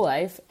 my whole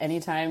life,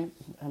 anytime,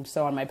 I'm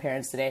so on my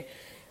parents today,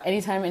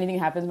 anytime anything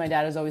happens, my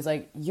dad is always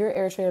like, you're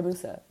Eritrea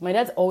Musa. My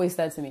dad's always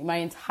said to me my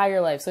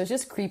entire life. So it's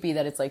just creepy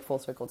that it's like full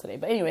circle today.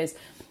 But anyways,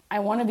 I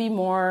want to be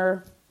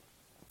more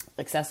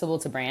accessible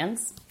to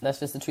brands. That's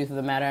just the truth of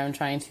the matter. I'm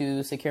trying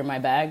to secure my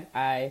bag.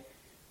 I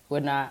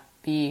would not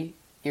be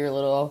your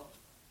little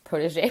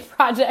protege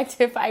project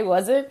if I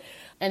wasn't.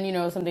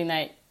 And something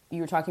that you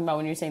were talking about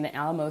when you were saying the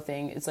Alamo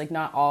thing, it's like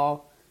not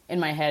all, in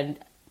my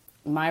head,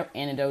 my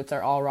anecdotes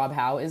are all Rob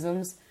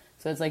Howe-isms.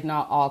 So it's like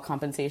not all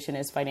compensation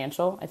is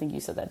financial. I think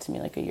you said that to me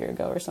like a year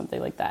ago or something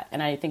like that.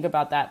 And I think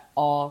about that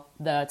all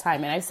the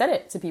time. And I've said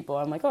it to people.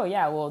 I'm like, oh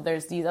yeah, well,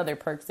 there's these other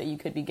perks that you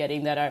could be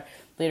getting that are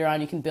later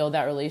on, you can build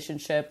that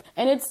relationship.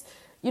 And it's,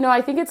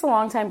 I think it's a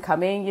long time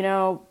coming,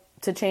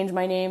 to change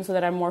my name so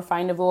that I'm more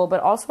findable, but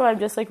also I'm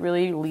just like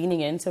really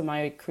leaning into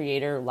my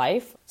creator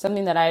life.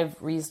 Something that I've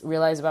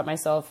realized about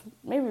myself,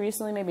 maybe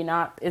recently, maybe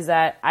not, is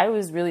that I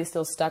was really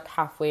still stuck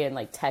halfway in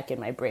like tech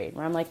in my brain,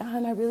 where I'm like,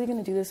 am I really going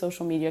to do this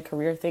social media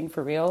career thing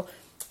for real?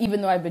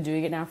 Even though I've been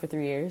doing it now for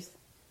 3 years.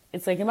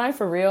 It's like, am I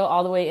for real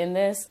all the way in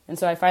this? And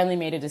so I finally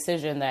made a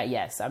decision that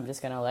yes, I'm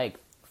just going to like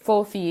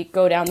full feet,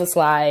 go down the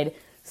slide,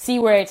 see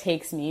where it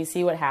takes me,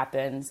 see what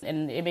happens.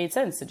 And it made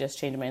sense to just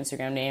change my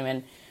Instagram name,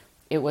 and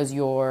it was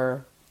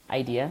your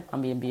idea.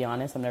 I'm being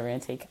honest. I'm never going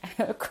to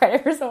take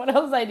credit for someone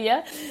else's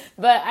idea.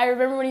 But I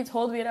remember when he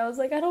told me, and I was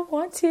like, I don't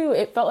want to.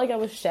 It felt like I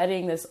was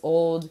shedding this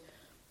old,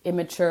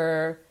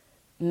 immature,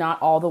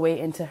 not all the way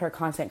into her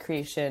content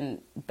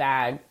creation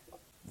bag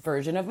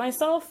version of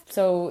myself.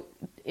 So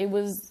it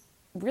was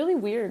really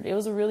weird. It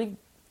was a really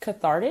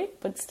cathartic,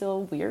 but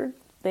still weird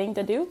thing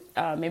to do.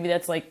 Maybe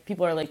that's like,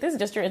 people are like, this is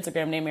just your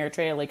Instagram name,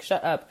 Eritrea, like,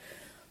 shut up.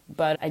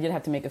 But I did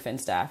have to make a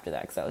Finsta after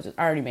that, because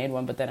I already made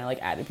one, but then I like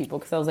added people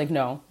because I was like,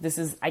 no,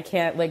 I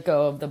can't let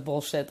go of the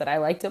bullshit that I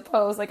like to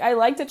post. Like, I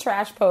like to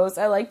trash post.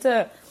 I like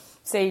to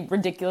say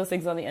ridiculous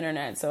things on the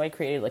internet. So I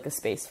created like a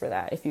space for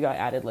that. If you got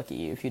added, lucky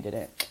you. If you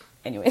didn't,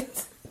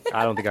 anyways.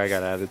 I don't think I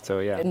got added, so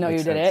yeah. No,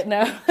 you didn't.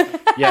 No.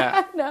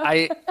 Yeah. No.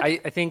 I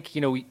think,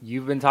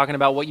 you've been talking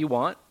about what you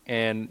want,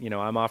 and,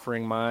 I'm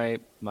offering my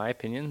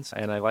opinions,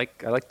 and I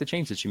like the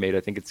change that you made. I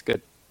think it's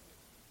good.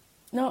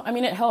 No, I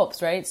mean, it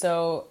helps, right?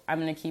 So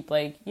I'm going to keep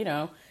and,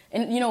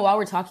 while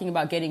we're talking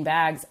about getting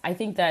bags, I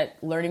think that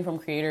learning from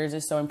creators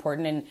is so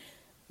important. And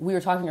we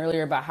were talking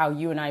earlier about how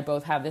you and I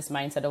both have this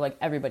mindset of like,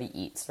 everybody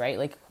eats, right?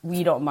 Like,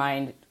 we don't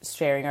mind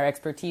sharing our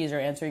expertise or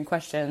answering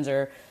questions,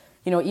 or,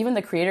 even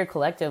the creator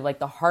collective, like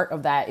the heart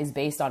of that is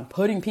based on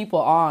putting people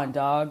on,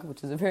 dog,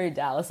 which is a very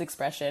Dallas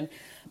expression.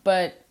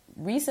 But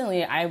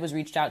recently I was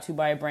reached out to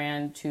by a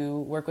brand to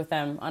work with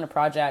them on a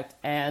project,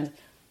 and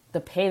the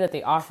pay that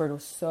they offered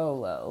was so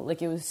low.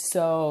 Like, it was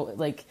so,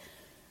 like,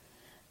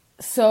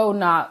 so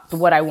not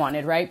what I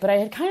wanted, right? But I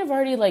had kind of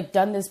already, like,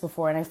 done this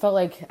before, and I felt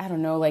like, I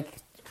don't know, like,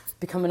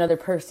 become another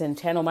person,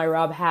 channel my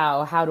Rob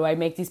Howe. How do I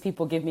make these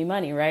people give me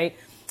money, right?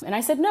 And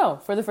I said no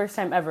for the first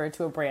time ever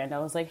to a brand. I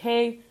was like,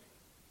 hey,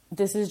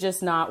 this is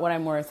just not what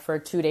I'm worth for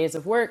 2 days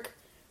of work.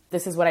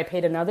 This is what I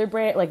paid another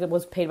brand, like, it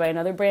was paid by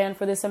another brand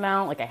for this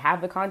amount. Like, I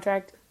have the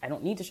contract. I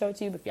don't need to show it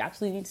to you, but if you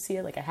actually need to see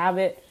it, like, I have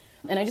it.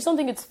 And I just don't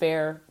think it's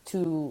fair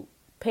to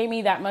pay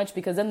me that much,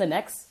 because then the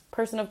next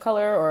person of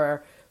color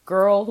or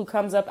girl who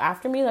comes up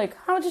after me, like,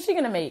 how much is she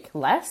going to make?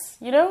 Less,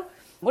 you know?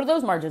 What do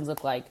those margins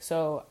look like?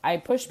 So I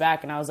pushed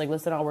back and I was like,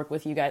 listen, I'll work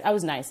with you guys. I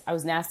was nice. I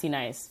was nasty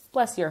nice.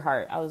 Bless your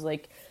heart. I was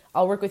like,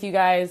 I'll work with you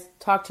guys.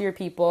 Talk to your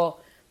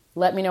people.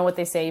 Let me know what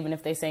they say, even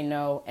if they say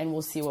no, and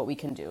we'll see what we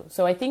can do.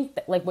 So I think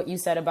that, like what you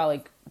said about,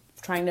 like,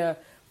 trying to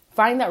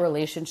find that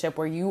relationship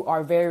where you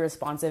are very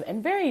responsive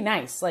and very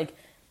nice, like,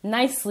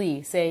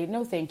 nicely say,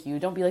 no, thank you.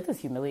 Don't be like, this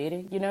is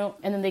humiliating, you know?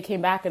 And then they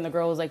came back and the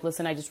girl was like,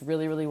 listen, I just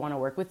really, really want to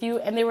work with you.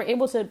 And they were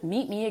able to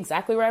meet me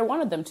exactly where I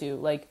wanted them to.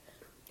 Like,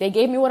 they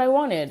gave me what I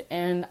wanted.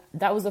 And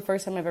that was the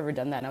first time I've ever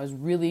done that. And I was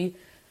really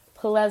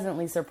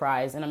pleasantly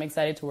surprised. And I'm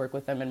excited to work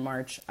with them in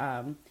March.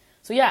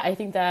 So yeah, I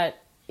think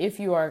that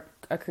if you are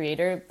a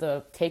creator,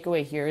 the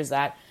takeaway here is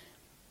that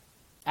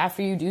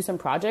after you do some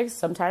projects,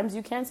 sometimes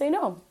you can say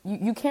no.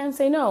 You can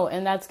say no,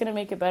 and that's going to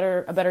make it a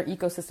better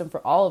ecosystem for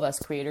all of us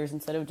creators,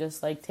 instead of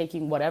just, like,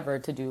 taking whatever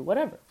to do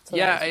whatever. So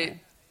yeah,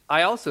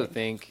 I also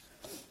think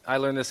I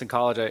learned this in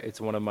college.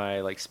 It's one of my,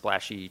 like,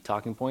 splashy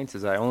talking points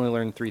is I only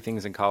learned 3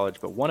 things in college,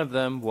 but one of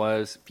them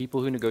was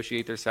people who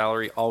negotiate their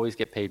salary always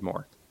get paid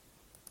more.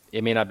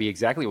 It may not be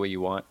exactly what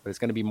you want, but it's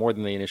going to be more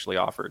than they initially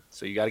offered.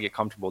 So you got to get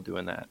comfortable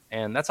doing that.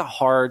 And that's a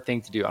hard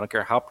thing to do. I don't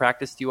care how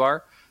practiced you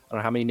are. I don't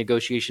know how many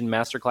negotiation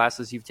master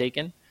classes you've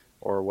taken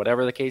or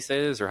whatever the case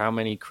is, or how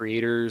many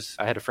creators.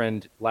 I had a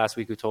friend last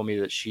week who told me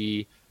that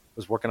she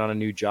was working on a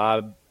new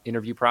job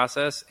interview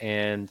process,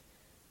 and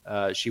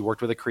she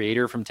worked with a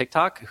creator from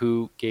TikTok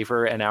who gave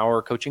her an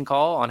hour coaching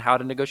call on how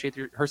to negotiate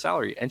her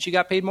salary, and she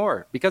got paid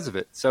more because of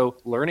it. So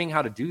learning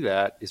how to do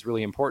that is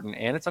really important,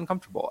 and it's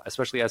uncomfortable,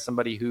 especially as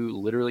somebody who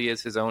literally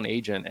is his own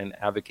agent and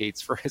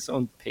advocates for his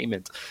own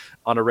payment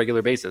on a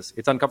regular basis.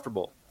 It's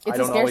uncomfortable. It's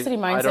a scarcity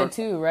mindset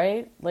too,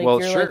 right? Like,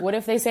 well, you're sure. like, what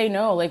if they say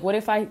no? Like, what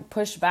if I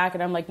push back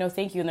and I'm like, no,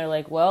 thank you. And they're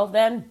like, well,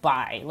 then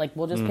bye. Like,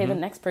 we'll just pay the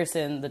next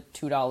person the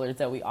 $2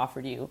 that we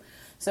offered you.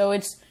 So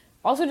it's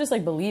also just,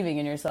 like, believing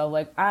in yourself.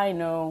 Like, I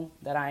know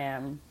that I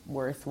am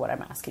worth what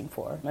I'm asking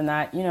for, and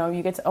that, you know,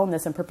 you get to own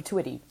this in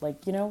perpetuity.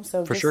 Like, you know,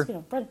 so for just, sure. you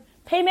know,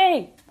 pay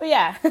me. But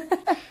yeah.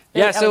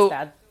 Yeah.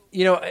 So,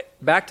 you know,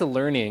 back to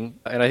learning,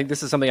 and I think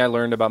this is something I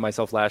learned about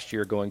myself last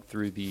year going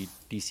through the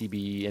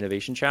DCB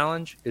Innovation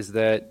Challenge, is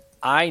that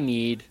I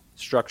need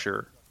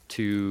structure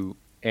to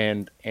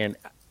and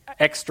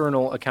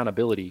external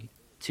accountability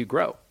to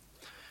grow.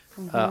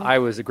 I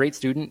was a great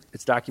student.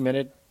 It's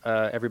documented.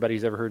 Everybody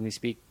who's ever heard me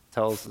speak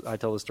I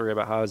tell the story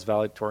about how I was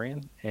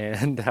valedictorian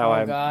and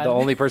how the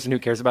only person who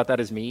cares about that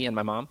is me and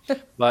my mom.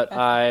 But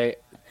I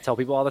tell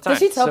people all the time. Does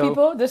she tell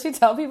people? Does she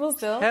tell people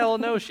still? Hell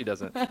no, she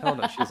doesn't. Hell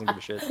no, she doesn't give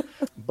a shit.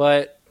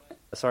 But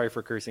sorry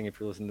for cursing if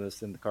you're listening to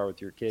this in the car with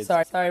your kids.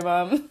 Sorry,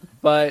 Mom.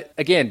 But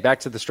again,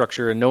 back to the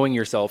structure and knowing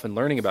yourself and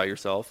learning about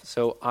yourself.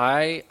 So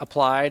I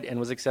applied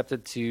and was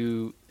accepted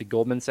to the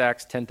Goldman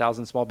Sachs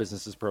 10,000 Small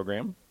Businesses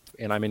program.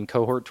 And I'm in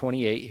cohort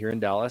 28 here in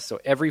Dallas. So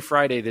every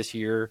Friday this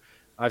year,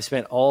 I've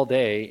spent all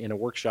day in a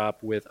workshop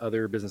with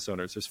other business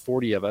owners. There's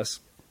 40 of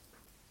us.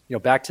 You know,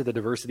 back to the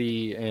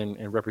diversity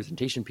and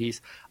representation piece,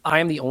 I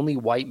am the only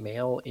white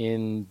male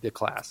in the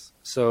class.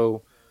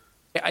 So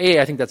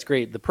I think that's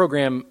great. The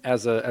program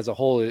as a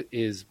whole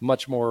is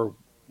much more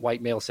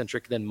white male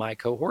centric than my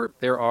cohort.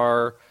 There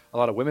are a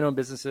lot of women-owned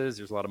businesses.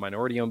 There's a lot of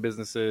minority-owned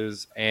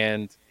businesses,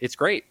 and it's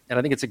great. And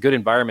I think it's a good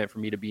environment for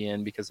me to be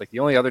in, because, like, the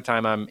only other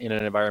time I'm in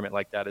an environment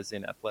like that is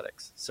in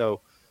athletics. So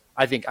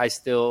I think I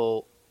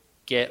still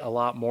get a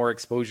lot more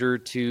exposure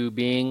to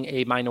being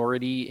a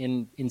minority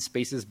in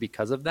spaces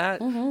because of that.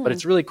 But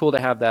it's really cool to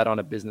have that on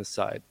a business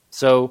side.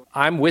 So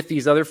I'm with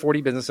these other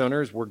 40 business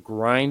owners. We're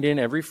grinding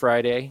every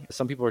Friday.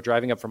 Some people are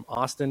driving up from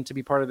Austin to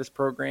be part of this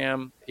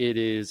program. It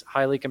is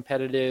highly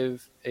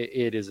competitive.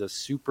 It is a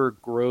super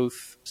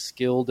growth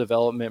skill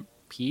development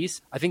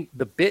piece. I think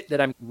the bit that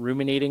I'm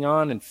ruminating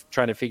on and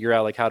trying to figure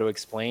out, like, how to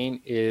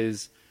explain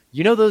is,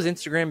 you know, those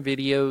Instagram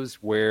videos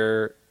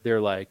where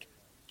they're like,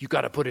 you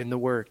got to put in the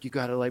work. You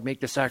got to, like, make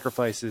the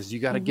sacrifices.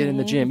 You got to get in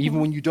the gym. Even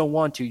when you don't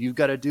want to, you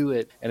got to do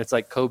it. And it's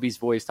like Kobe's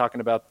voice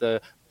talking about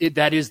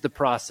that is the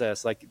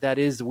process. Like, that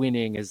is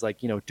winning, is,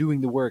 like, you know,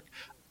 doing the work.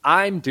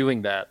 I'm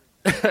doing that.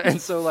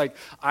 And so, like,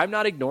 I'm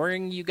not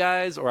ignoring you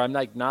guys, or I'm,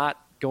 like, not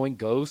going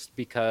ghost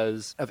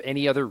because of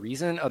any other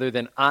reason other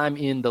than I'm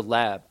in the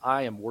lab.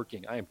 I am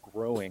working. I am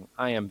growing.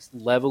 I am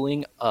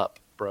leveling up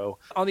bro.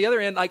 On the other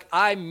end, like,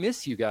 I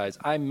miss you guys.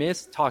 I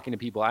miss talking to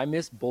people. I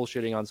miss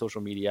bullshitting on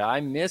social media. I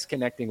miss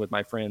connecting with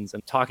my friends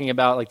and talking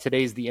about, like,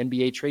 today's the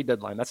NBA trade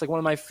deadline. That's like one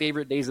of my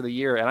favorite days of the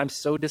year. And I'm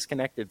so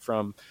disconnected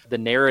from the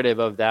narrative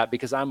of that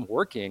because I'm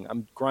working.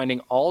 I'm grinding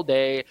all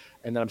day,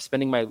 and then I'm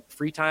spending my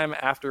free time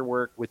after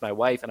work with my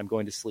wife, and I'm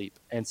going to sleep.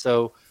 And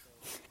so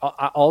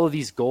all of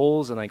these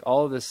goals and like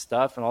all of this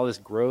stuff and all this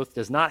growth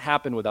does not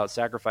happen without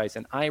sacrifice.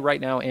 And I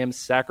right now am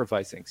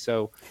sacrificing.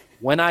 So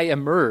when I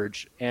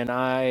emerge and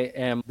I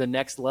am the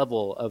next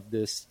level of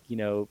this, you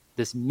know,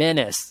 this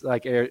menace,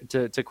 like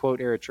to quote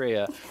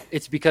Eritrea,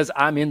 it's because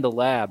I'm in the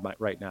lab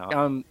right now.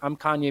 I'm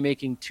Kanye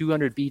making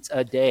 200 beats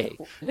a day.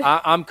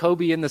 I'm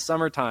Kobe in the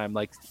summertime,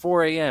 like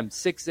 4 a.m.,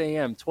 6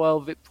 a.m.,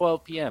 12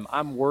 p.m.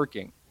 I'm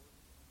working.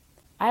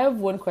 I have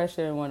one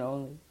question and one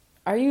only.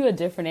 Are you a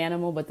different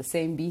animal but the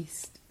same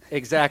beast?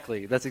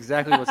 Exactly. That's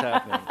exactly what's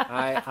happening.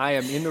 I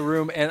am in the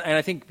room, and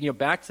I think, you know,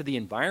 back to the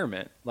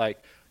environment,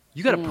 like,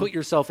 you got to put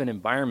yourself in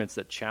environments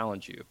that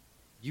challenge you.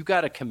 You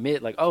got to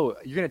commit, like, oh,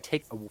 you're going to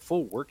take a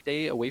full work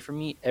day away from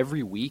me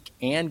every week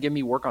and give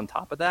me work on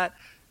top of that.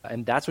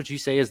 And that's what you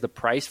say is the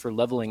price for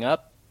leveling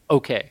up.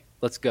 Okay,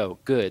 let's go.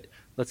 Good.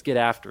 Let's get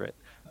after it.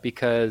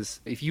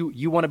 Because if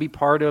you want to be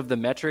part of the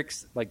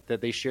metrics like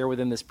that they share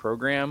within this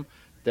program,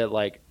 that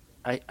like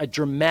a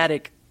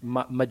dramatic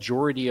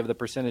majority of the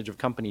percentage of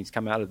companies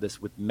come out of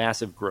this with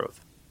massive growth.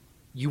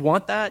 You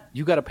want that,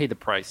 you got to pay the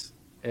price.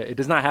 It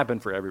does not happen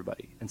for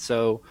everybody. And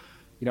so,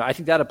 you know, I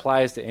think that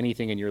applies to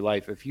anything in your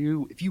life. If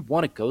you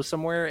want to go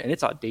somewhere and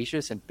it's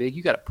audacious and big,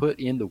 you got to put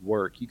in the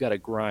work. You got to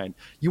grind.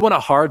 You want a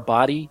hard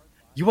body,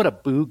 you want a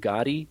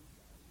Bugatti,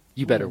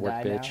 you better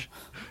work, bitch.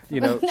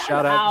 You know,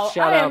 shout out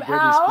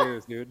Britney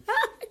Spears, dude.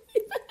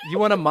 You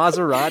want a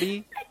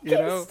Maserati, you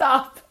know?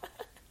 Stop.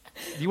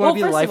 You want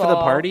to be the life of the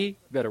party?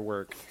 You better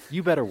work.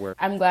 You better work.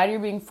 I'm glad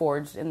you're being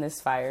forged in this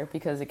fire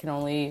because it can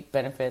only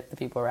benefit the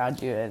people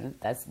around you, and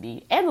that's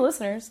me and the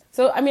listeners.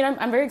 So, I mean,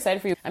 I'm very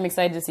excited for you. I'm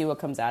excited to see what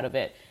comes out of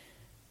it.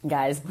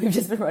 Guys, we've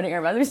just been running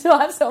our mouths. We still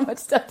have so much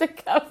stuff to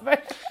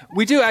cover.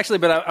 We do, actually,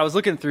 but I was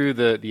looking through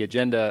the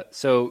agenda.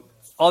 So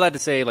all that to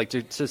say, like,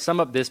 to sum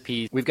up this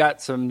piece, we've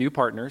got some new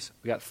partners.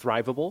 We got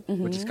Thrivable,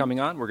 which is coming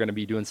on. We're going to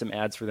be doing some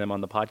ads for them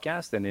on the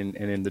podcast and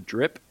in the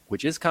drip,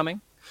 which is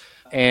coming.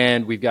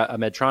 And we've got a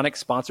Medtronic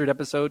sponsored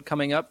episode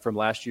coming up from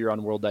last year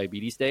on World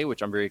Diabetes Day,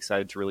 which I'm very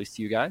excited to release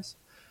to you guys.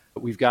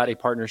 We've got a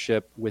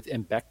partnership with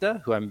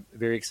Embecta, who I'm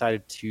very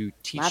excited to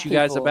teach you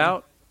guys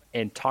about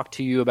and talk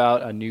to you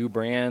about a new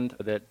brand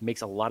that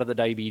makes a lot of the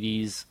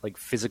diabetes, like,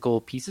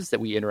 physical pieces that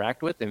we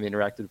interact with and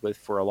interacted with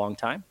for a long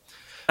time.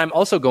 I'm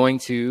also going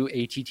to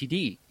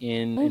ATTD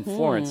in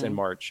Florence in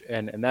March.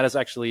 And that is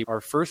actually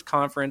our first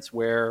conference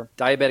where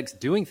Diabetics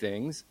Doing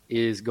Things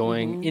is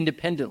going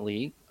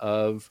independently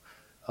of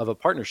a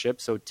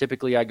partnership. So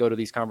typically I go to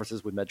these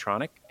conferences with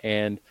Medtronic,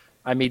 and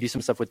I may do some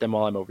stuff with them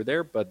while I'm over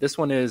there. But this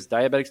one is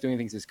Diabetics Doing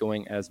Things is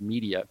going as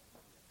media.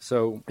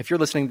 So if you're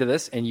listening to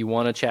this and you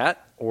want to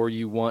chat or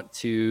you want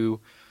to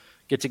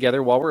get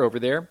together while we're over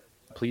there,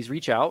 please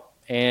reach out.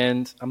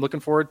 And I'm looking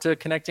forward to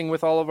connecting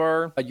with all of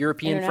our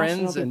European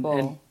friends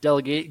and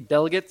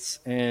delegates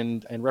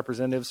and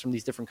representatives from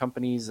these different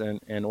companies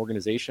and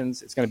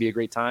organizations. It's going to be a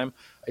great time.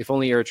 If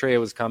only Eritrea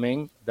was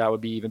coming, that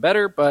would be even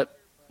better. But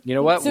you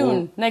know what?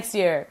 Soon, next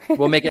year.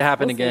 We'll make it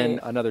happen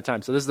again another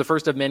time. So this is the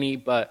first of many,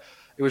 but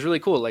it was really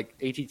cool. Like,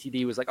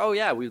 ATTD was like, oh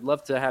yeah, we'd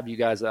love to have you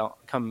guys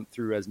come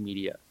through as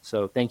media.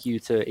 So thank you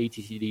to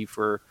ATTD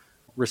for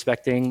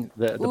respecting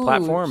the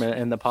platform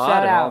and the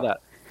pod and all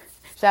that.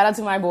 Shout out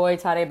to my boy,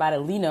 Tade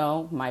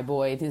Barolino, my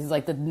boy. This is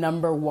like the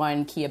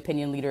 #1 key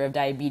opinion leader of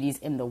diabetes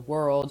in the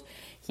world.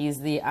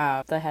 He's the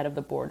head of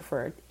the board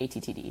for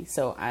ATTD.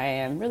 So I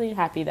am really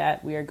happy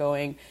that we are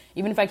going.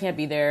 Even if I can't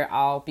be there,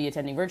 I'll be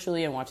attending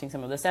virtually and watching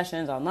some of the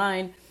sessions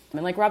online.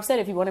 And like Rob said,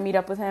 if you want to meet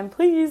up with him,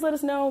 please let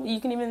us know. You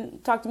can even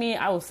talk to me.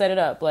 I will set it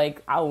up.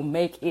 Like, I will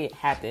make it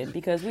happen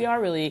because we are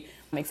really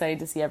excited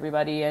to see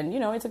everybody. And, you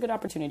know, it's a good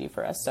opportunity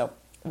for us. So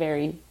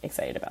very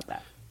excited about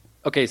that.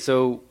 Okay,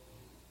 so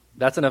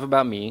that's enough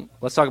about me.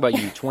 Let's talk about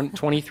you.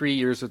 23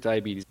 years with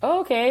diabetes.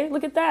 Oh, okay,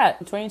 look at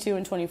that. 22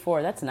 and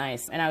 24. That's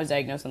nice. And I was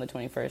diagnosed on the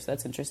 21st.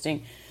 That's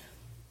interesting.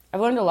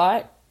 I've learned a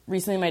lot.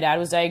 Recently, my dad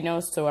was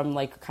diagnosed, so I'm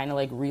like kind of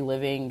like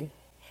reliving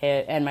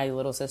it, and my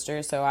little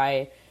sister. So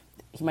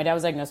my dad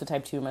was diagnosed with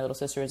type 2. My little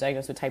sister was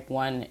diagnosed with type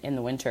 1 in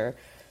the winter.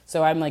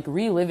 So I'm like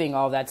reliving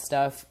all that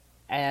stuff,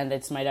 and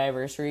it's my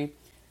anniversary.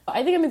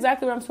 I think I'm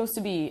exactly where I'm supposed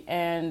to be,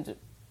 and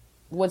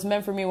what's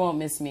meant for me won't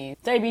miss me.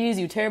 Diabetes,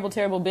 you terrible,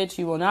 terrible bitch.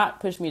 You will not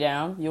push me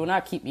down. You will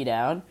not keep me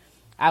down.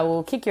 I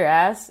will kick your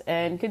ass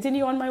and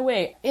continue on my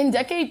way. In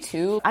decade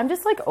 2, I'm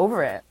just like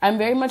over it. I'm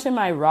very much in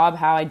my Rob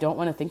how I don't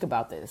want to think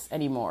about this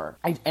anymore.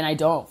 I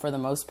don't for the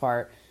most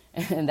part.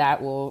 And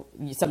that will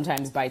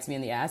sometimes bites me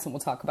in the ass, and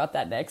we'll talk about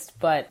that next.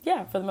 But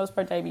yeah, for the most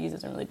part, diabetes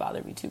doesn't really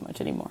bother me too much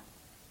anymore.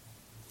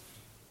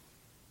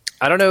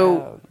 I don't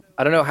know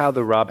I don't know how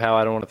the Rob Howe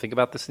I don't want to think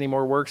about this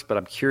anymore works, but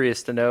I'm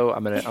curious to know.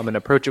 I'm gonna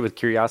approach it with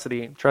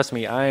curiosity. Trust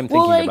me, I am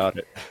thinking about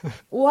it.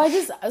 Well, I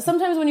just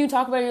sometimes when you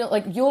talk about it,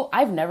 like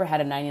I've never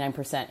had a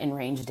 99% in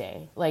range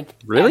day, like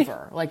Really?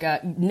 ever, like a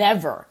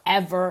never,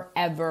 ever,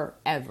 ever,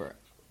 ever.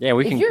 Yeah,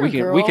 we If can you're we a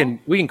can girl- we can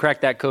we can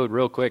crack that code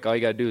real quick. All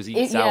you gotta do is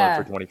eat salad yeah.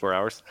 for 24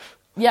 hours.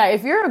 Yeah,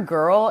 if you're a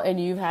girl and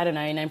you've had a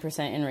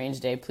 99% in range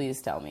day, please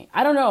tell me.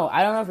 I don't know.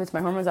 I don't know if it's my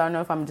hormones. I don't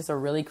know if I'm just a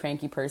really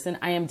cranky person.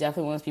 I am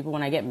definitely one of those people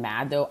when I get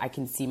mad though, I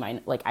can see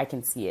I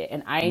can see it.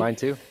 And Mine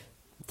too.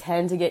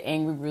 tend to get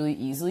angry really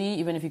easily,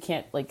 even if you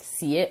can't like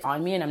see it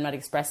on me and I'm not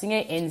expressing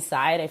it.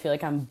 Inside, I feel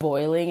like I'm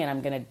boiling and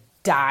I'm going to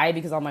die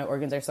because all my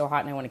organs are so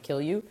hot and I want to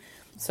kill you.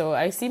 So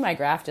I see my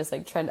graph just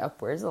like trend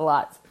upwards a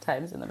lot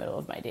times in the middle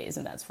of my days,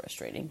 and that's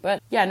frustrating.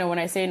 But yeah, no, when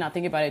I say not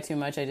think about it too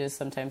much, I just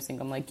sometimes think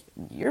I'm like,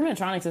 your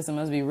Medtronic system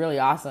must be really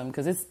awesome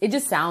because it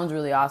just sounds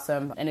really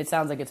awesome, and it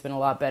sounds like it's been a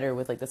lot better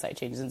with like the site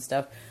changes and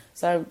stuff.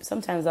 So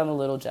sometimes I'm a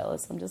little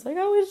jealous. I'm just like,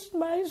 I wish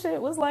my shit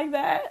was like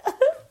that.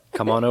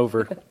 Come on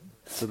over.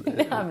 So,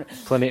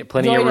 plenty of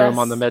Join room us.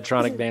 on the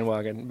Medtronic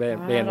bandwagon.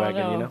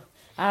 You know.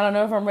 I don't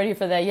know if I'm ready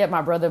for that yet,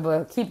 my brother,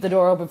 but keep the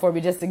door open for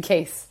me just in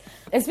case.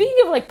 And speaking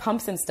of like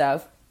pumps and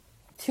stuff,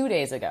 2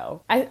 days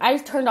ago, I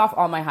turned off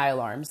all my high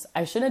alarms.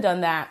 I shouldn't have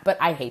done that, but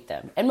I hate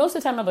them. And most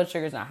of the time my blood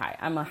sugar is not high.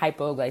 I'm a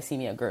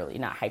hypoglycemia girly,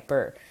 not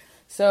hyper.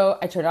 So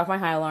I turned off my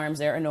high alarms.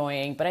 They're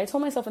annoying. But I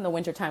told myself in the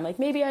wintertime, like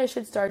maybe I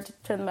should start to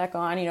turn them back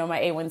on. You know, my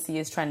A1C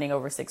is trending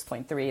over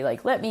 6.3.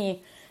 Like let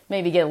me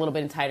maybe get a little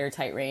bit in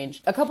tight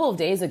range. A couple of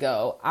days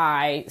ago,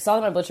 I saw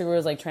that my blood sugar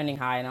was like trending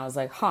high and I was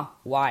like,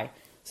 why?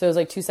 So it was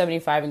like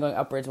 275 and going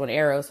upwards one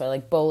arrow. So I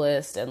like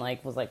bolused and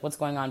like was like, what's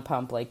going on,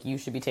 pump? Like you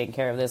should be taking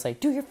care of this. Like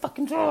do your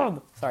fucking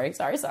job. Sorry.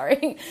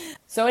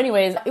 So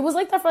anyways, it was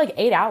like that for like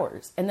 8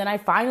 hours. And then I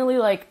finally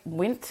like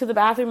went to the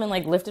bathroom and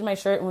like lifted my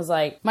shirt and was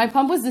like, my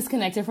pump was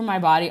disconnected from my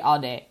body all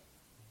day.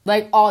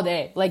 Like all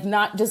day. Like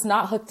not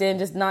hooked in,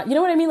 just not, you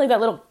know what I mean? Like that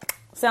little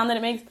sound that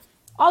it makes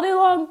all day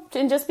long.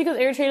 And just because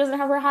Eritrea doesn't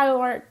have her high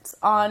alerts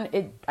on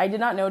it, I did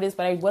not notice,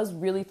 but I was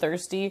really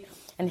thirsty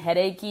and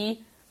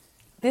headachy.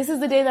 This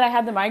is the day that I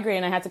had the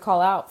migraine. I had to call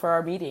out for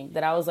our meeting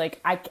that I was like,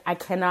 I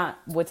cannot,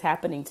 what's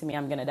happening to me?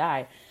 I'm going to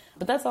die.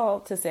 But that's all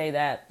to say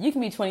that you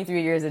can be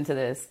 23 years into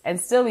this and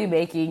still be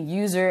making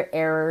user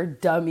error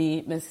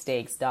dummy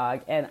mistakes,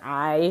 dog. And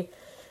I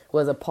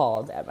was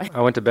appalled at my... I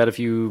went to bed a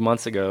few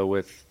months ago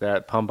with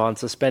that pump on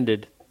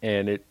suspended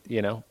and it,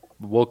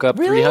 woke up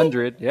Really?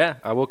 300. Yeah.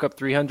 I woke up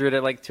 300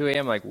 at like 2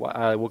 a.m. Like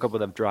I woke up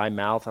with a dry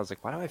mouth. I was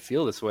like, why do I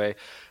feel this way?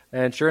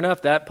 And sure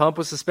enough, that pump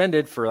was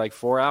suspended for like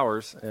 4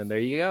 hours. And there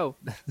you go.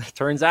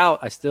 Turns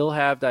out I still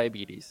have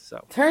diabetes.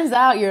 So Turns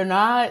out you're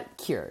not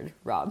cured,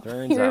 Rob.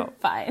 You're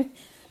out. Fine.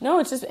 No,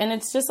 it's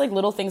just like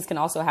little things can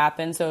also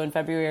happen. So in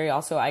February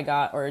also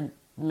or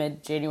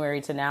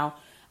mid-January to now,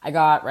 I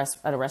got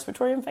a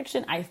respiratory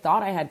infection. I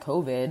thought I had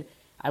COVID.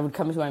 I would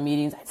come to my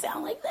meetings. I'd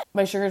sound like that.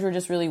 My sugars were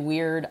just really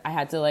weird. I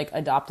had to like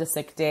adopt a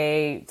sick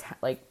day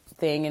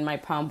thing in my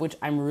pump, which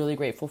I'm really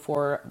grateful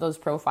for. Those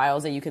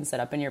profiles that you can set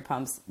up in your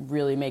pumps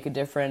really make a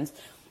difference.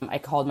 I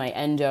called my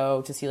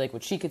endo to see like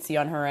what she could see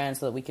on her end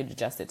so that we could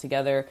adjust it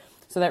together.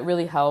 So that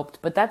really helped.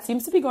 But that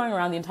seems to be going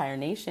around the entire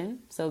nation.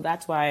 So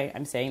that's why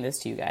I'm saying this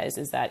to you guys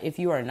is that if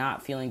you are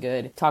not feeling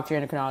good, talk to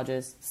your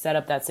endocrinologist, set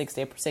up that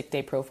sick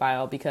day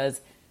profile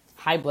because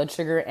high blood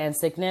sugar and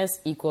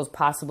sickness equals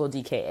possible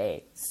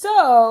DKA.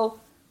 So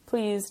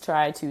please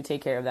try to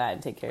take care of that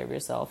and take care of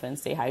yourself and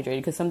stay hydrated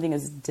because something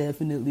is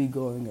definitely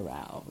going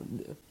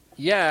around.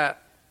 yeah,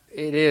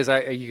 it is.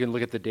 You can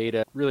look at the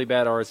data. Really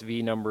bad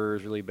RSV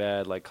numbers, really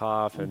bad like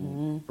cough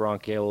and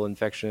bronchial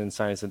infections,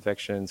 sinus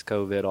infections,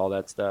 COVID, all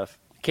that stuff.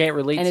 Can't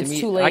relate And to it's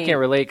me. too late. I can't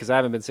relate because I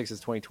haven't been sick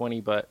since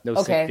 2020, but no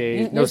sick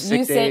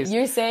days.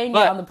 You're saying it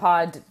on the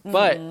pod.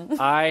 But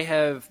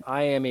I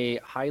am a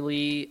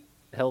highly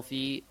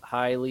healthy,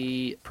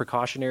 highly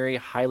precautionary,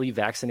 highly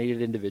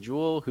vaccinated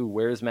individual who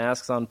wears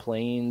masks on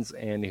planes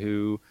and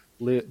who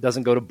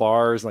doesn't go to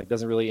bars, like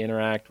doesn't really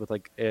interact with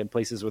like in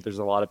places where there's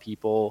a lot of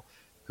people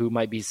who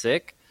might be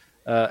sick.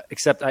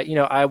 Except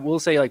I will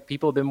say like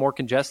people have been more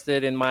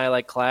congested in my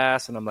like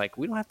class, and I'm like,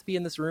 we don't have to be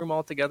in this room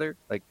all together.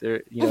 Like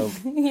they're You're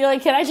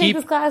like, can I take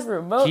this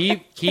classroom?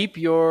 keep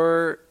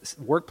your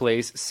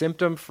workplace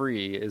symptom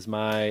free is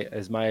my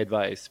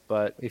advice.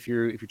 But if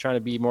you're trying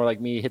to be more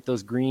like me, hit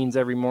those greens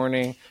every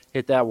morning,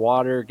 hit that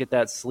water, get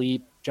that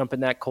sleep, jump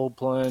in that cold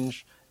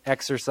plunge,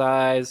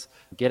 exercise,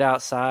 get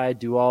outside,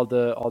 do all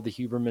the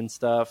Huberman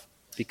stuff.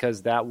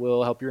 Because that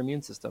will help your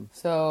immune system.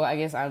 So I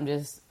guess I'm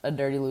just a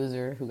dirty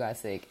loser who got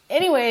sick.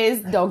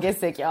 Anyways, don't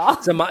get sick,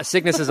 y'all. So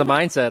sickness is a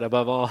mindset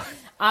above all.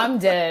 I'm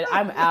dead.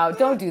 I'm out.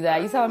 Don't do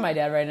that. You sound like my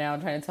dad right now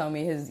trying to tell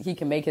me he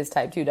can make his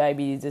type 2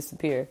 diabetes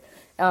disappear.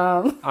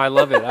 I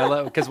love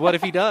it. Because what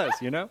if he does,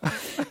 No,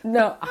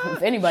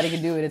 if anybody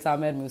can do it, it's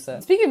Ahmed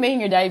Musa. Speaking of making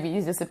your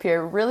diabetes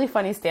disappear, really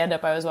funny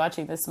stand-up I was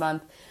watching this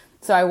month.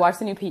 So I watched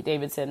the new Pete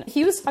Davidson.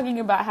 He was talking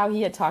about how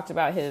he had talked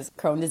about his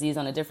Crohn's disease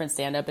on a different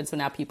stand-up, and so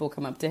now people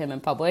come up to him in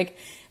public,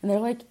 and they're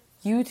like,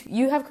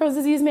 you have Crohn's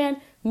disease,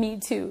 man? Me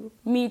too.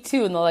 Me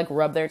too. And they'll like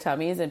rub their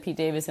tummies. And Pete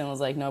Davidson was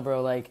like, no,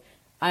 bro, like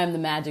I am the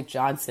Magic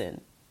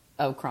Johnson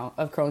of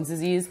Crohn's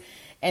disease.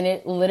 And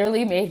it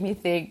literally made me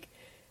think,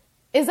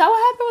 is that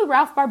what happened with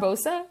Ralph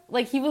Barbosa?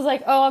 Like he was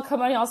like, oh, I'll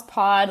come on y'all's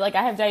pod. Like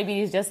I have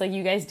diabetes just like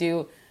you guys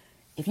do.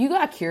 If you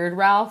got cured,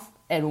 Ralph,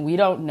 and we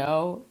don't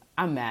know,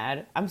 I'm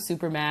mad. I'm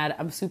super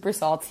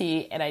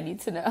salty, and I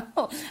need to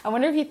know. I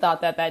wonder if he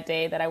thought that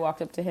day that I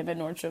walked up to him at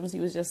Nordstrom's, he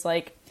was just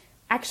like,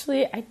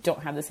 actually, I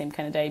don't have the same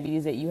kind of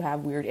diabetes that you have,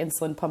 weird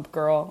insulin pump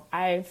girl.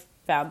 I've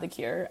found the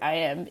cure. I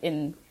am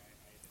in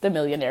the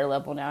millionaire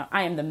level now.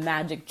 I am the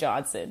Magic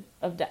Johnson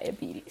of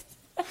diabetes.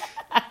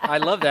 I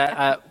love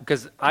that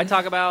because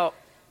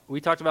we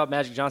talked about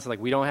Magic Johnson.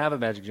 Like we don't have a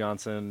Magic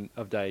Johnson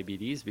of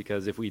diabetes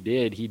because if we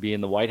did, he'd be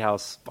in the White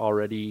House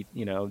already,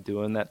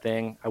 doing that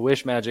thing. I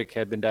wish Magic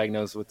had been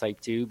diagnosed with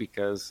type 2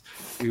 because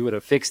we would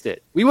have fixed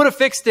it.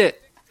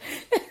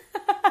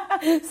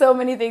 So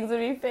many things would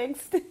be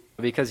fixed.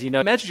 Because,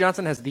 Magic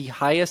Johnson has the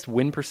highest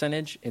win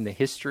percentage in the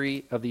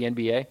history of the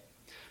NBA.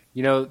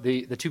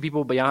 The two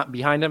people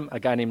behind him, a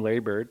guy named Larry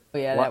Bird,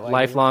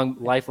 lifelong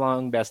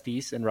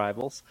besties and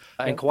rivals.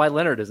 And Kawhi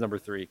Leonard is number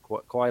 3.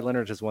 Kawhi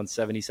Leonard has won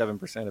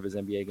 77% of his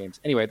NBA games.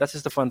 Anyway, that's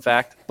just a fun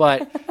fact.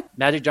 But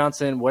Magic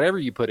Johnson, whatever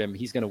you put him,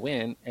 he's going to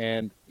win.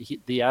 And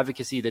the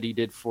advocacy that he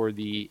did for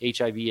the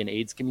HIV and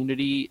AIDS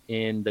community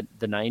in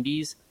the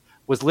 90s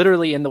was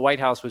literally in the White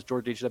House with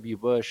George H.W.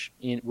 Bush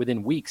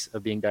within weeks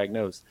of being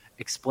diagnosed,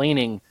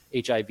 explaining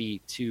HIV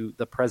to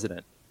the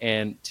president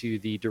and to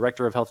the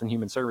Director of Health and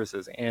Human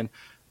Services, and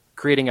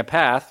creating a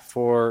path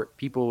for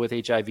people with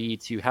HIV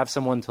to have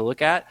someone to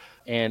look at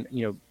and,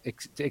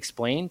 to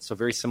explain. So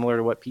very similar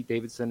to what Pete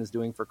Davidson is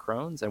doing for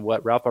Crohn's and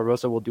what Ralph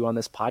Barbosa will do on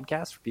this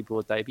podcast for people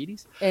with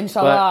diabetes.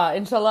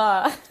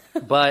 Inshallah.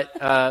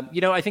 But,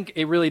 I think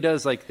it really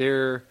does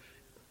to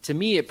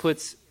me, it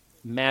puts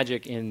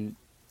Magic in,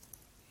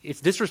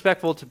 it's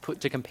disrespectful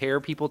to compare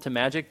people to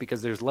Magic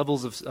because there's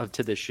levels of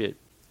to this shit.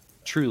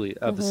 Truly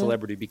of the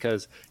celebrity,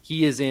 because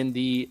he is in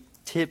the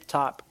tip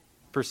top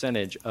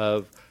percentage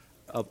of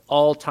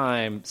all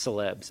time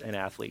celebs and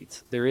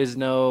athletes. There's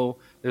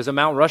a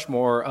Mount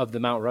Rushmore of the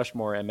Mount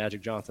Rushmore, and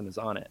Magic Johnson is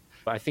on it.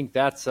 I think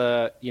that's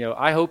I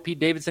hope Pete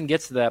Davidson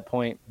gets to that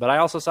point, but I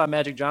also saw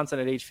Magic Johnson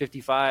at age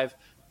 55,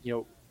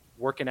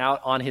 working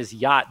out on his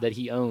yacht that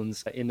he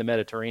owns in the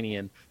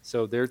Mediterranean.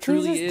 So there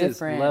truly is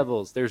different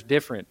levels. There's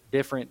different.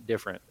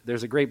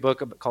 There's a great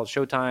book called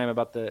Showtime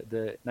about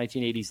the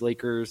 1980s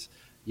Lakers.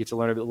 You get to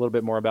learn a little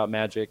bit more about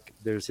Magic.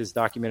 There's his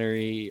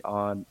documentary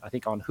on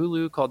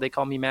Hulu called They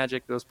Call Me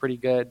Magic. That was pretty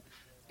good.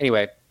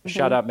 Anyway,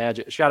 shout out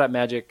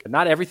Magic.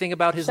 Not everything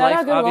about his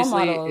life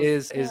obviously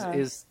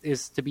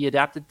is to be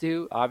adapted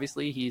to.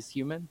 Obviously, he's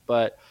human,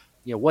 but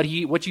what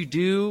you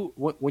do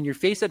when you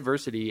face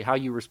adversity, how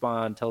you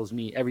respond tells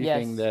me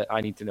everything that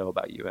I need to know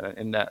about you,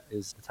 and that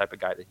is the type of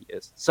guy that he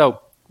is.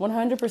 So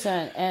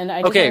 100%. And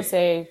I just want to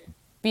say,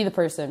 be the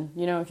person.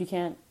 If you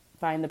can't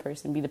find the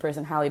person, be the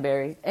person. Halle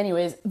Berry.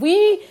 Anyways,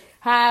 we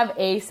have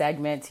a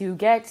segment to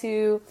get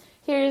to.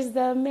 Here's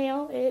the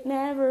mail. It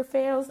never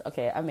fails.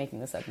 Okay, I'm making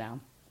this up now.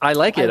 I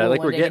like it. I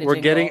like we're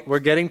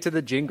getting to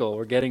the jingle.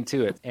 We're getting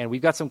to it, and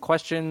we've got some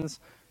questions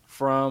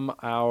from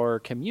our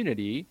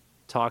community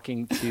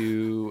talking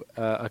to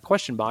a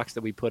question box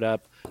that we put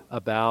up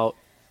about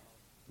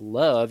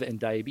love and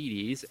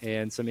diabetes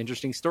and some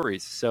interesting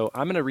stories. So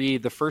I'm going to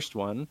read the first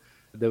one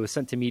that was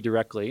sent to me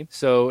directly.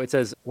 So it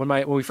says, when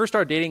we first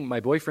started dating, my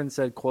boyfriend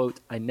said, quote,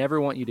 "I never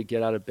want you to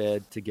get out of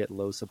bed to get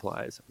low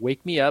supplies.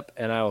 Wake me up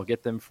and I will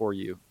get them for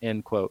you,"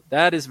 end quote.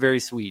 That is very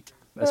sweet,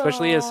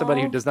 especially as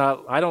somebody who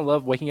I don't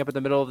love waking up in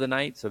the middle of the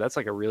night. So that's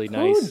like a really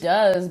nice. Who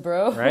does,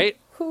 bro? Right?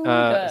 Who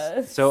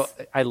does? So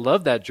I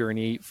love that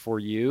journey for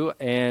you.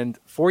 And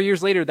 4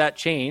 years later, that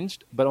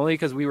changed, but only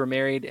because we were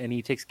married and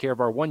he takes care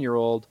of our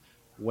 1-year-old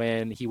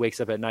when he wakes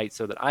up at night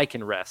so that I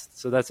can rest.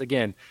 So that's,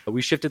 again,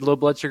 we shifted low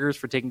blood sugars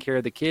for taking care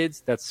of the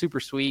kids. That's super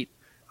sweet.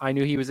 I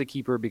knew he was a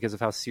keeper because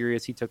of how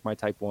serious he took my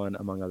type 1,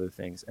 among other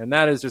things. And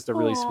that is just a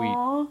really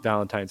sweet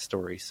Valentine's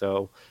story.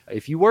 So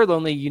if you were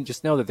lonely, you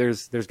just know that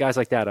there's guys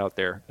like that out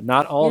there.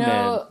 Not all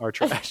men are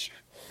trash.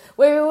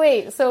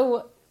 Wait.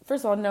 So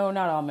first of all, no,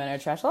 not all men are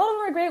trash. A lot of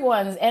them are great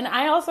ones. And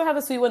I also have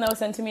a sweet one that was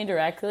sent to me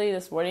directly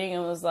this morning. It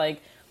was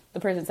like, the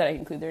person said I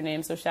include their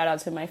name. So shout out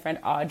to my friend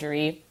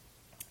Audrey.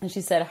 And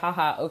she said,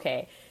 haha,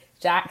 okay.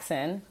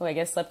 Jackson, who I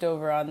guess slept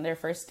over on their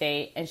first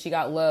date, and she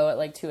got low at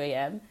like 2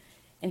 a.m.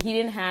 And he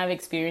didn't have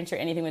experience or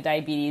anything with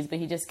diabetes, but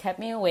he just kept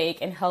me awake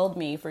and held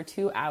me for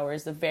 2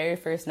 hours the very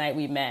first night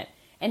we met.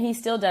 And he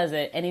still does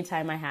it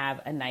anytime I have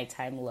a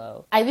nighttime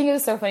low. I think it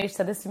was so funny she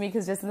said this to me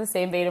because just in the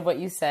same vein of what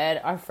you said,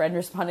 our friend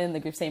responded in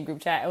the same group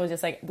chat and was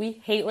just like, we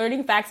hate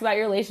learning facts about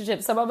your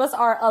relationship. Some of us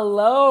are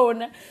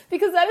alone,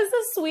 because that is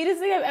the sweetest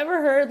thing I've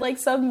ever heard. Like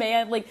some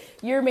man, like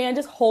your man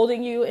just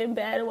holding you in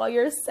bed while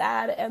you're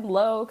sad and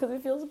low because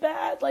it feels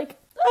bad. Like,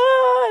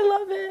 I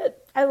love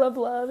it. I love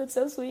love. It's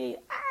so sweet.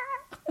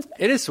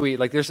 It is sweet.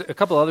 Like there's a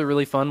couple other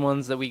really fun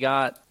ones that we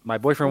got. My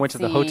boyfriend went to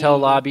the hotel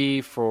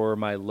lobby for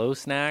my low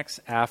snacks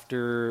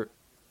after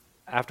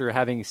after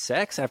having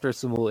sex, after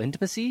some little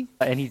intimacy,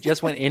 and he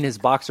just went in his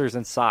boxers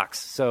and socks.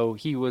 So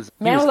he was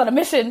on a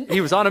mission.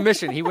 He was on a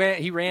mission. He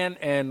ran,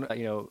 and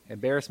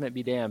embarrassment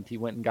be damned, he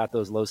went and got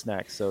those low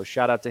snacks. So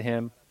shout out to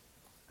him.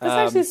 That's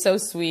actually so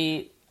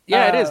sweet.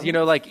 Yeah, it is.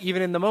 Like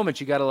even in the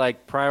moment, you got to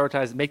like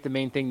prioritize, make the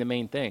main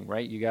thing,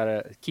 right? You got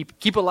to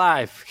keep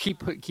alive,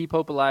 keep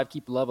hope alive,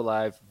 keep love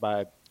alive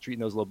by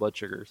treating those low blood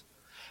sugars.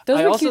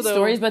 Those were cute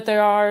stories, but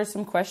there are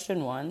some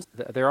question ones.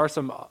 There are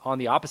some on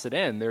the opposite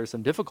end. There are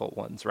some difficult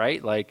ones,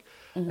 right? Like,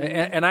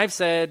 and I've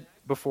said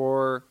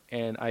before,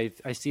 and I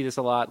see this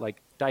a lot,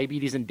 like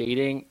diabetes and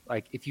dating.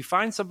 Like if you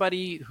find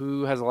somebody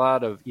who has a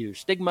lot of either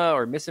stigma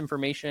or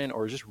misinformation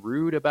or just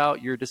rude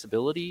about your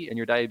disability and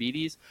your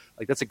diabetes,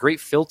 like that's a great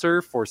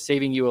filter for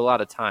saving you a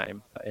lot of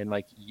time. And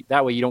like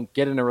that way you don't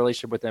get in a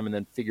relationship with them and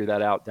then figure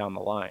that out down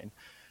the line.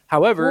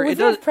 However, we've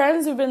had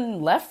friends who've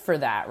been left for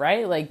that,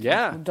 right? Like,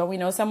 yeah. Don't we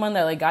know someone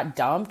that like got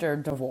dumped or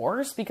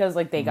divorced because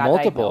like they got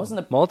diagnosed?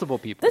 Multiple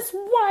people. That's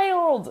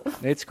wild.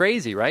 It's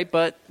crazy, right?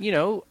 But you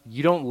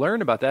don't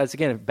learn about that. It's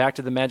again back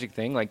to the magic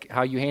thing, like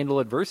how you handle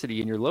adversity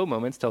in your low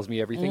moments tells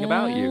me everything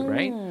about you,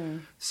 right?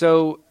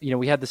 So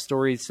we had the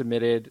story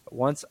submitted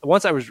once.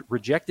 I was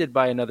rejected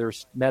by another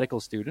medical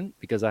student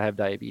because I have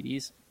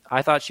diabetes.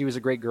 I thought she was a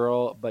great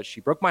girl, but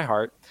she broke my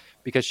heart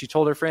because she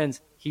told her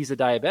friends, he's a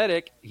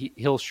diabetic,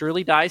 he'll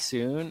surely die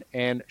soon,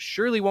 and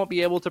surely won't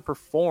be able to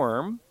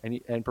perform,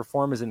 and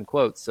perform is in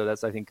quotes, so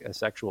that's, I think, a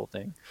sexual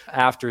thing,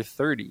 after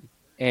 30.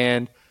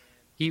 And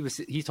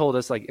he told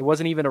us, like, it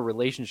wasn't even a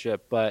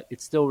relationship, but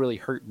it still really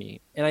hurt me.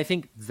 And I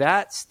think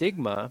that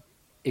stigma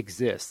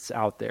exists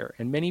out there,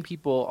 and many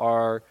people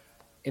are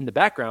in the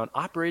background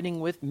operating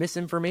with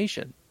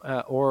misinformation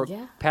or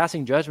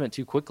passing judgment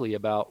too quickly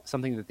about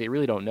something that they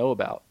really don't know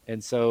about.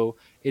 And so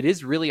it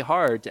is really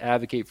hard to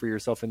advocate for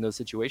yourself in those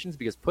situations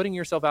because putting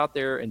yourself out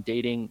there and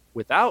dating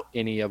without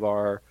any of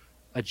our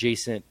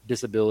adjacent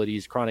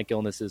disabilities, chronic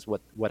illnesses,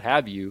 what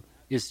have you,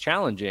 is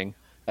challenging.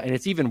 And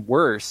it's even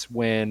worse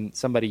when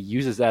somebody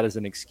uses that as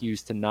an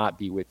excuse to not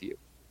be with you.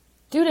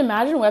 Dude,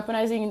 imagine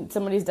weaponizing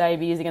somebody's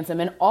diabetes against them.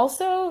 And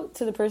also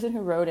to the person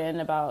who wrote in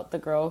about the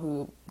girl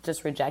who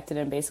just rejected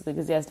him basically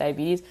because he has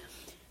diabetes.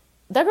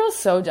 That girl's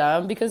so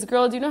dumb because,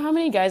 girl, do you know how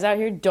many guys out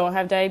here don't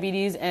have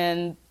diabetes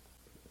and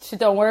shit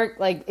don't work?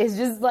 Like, it's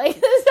just like, I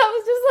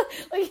was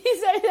just like he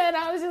said that and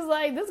I was just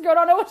like, this girl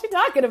don't know what she's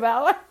talking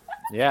about.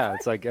 Yeah,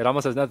 it's like it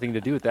almost has nothing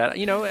to do with that,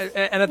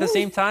 and at the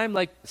same time,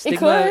 like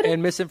stigma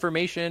and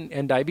misinformation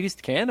and diabetes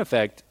can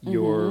affect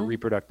your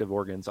reproductive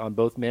organs on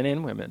both men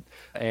and women,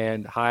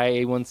 and high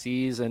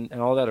A1Cs and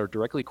all that are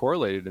directly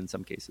correlated in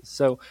some cases.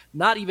 So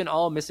not even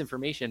all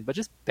misinformation, but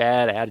just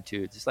bad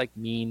attitudes, just like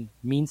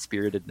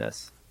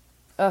mean-spiritedness.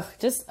 Ugh,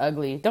 just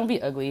ugly. Don't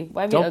be ugly.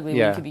 Why be ugly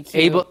when you can be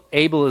cute?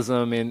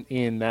 Ableism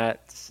in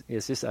that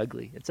is just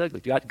ugly. It's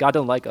ugly. God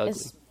don't like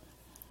ugly.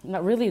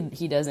 Not really,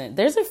 he doesn't.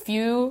 There's a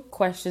few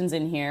questions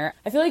in here.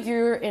 I feel like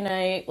you're in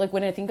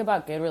when I think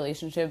about good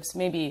relationships,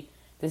 maybe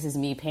this is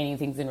me painting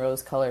things in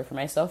rose color for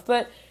myself,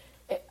 but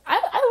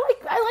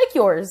I like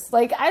yours.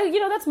 Like,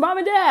 that's mom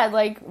and dad.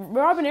 Like,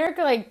 Rob and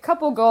Erica, like,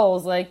 couple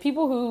goals. Like,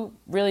 people who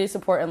really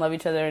support and love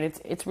each other, and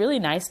it's really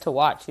nice to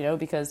watch,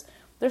 because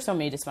there's so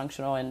many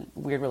dysfunctional and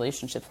weird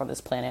relationships on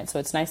this planet, so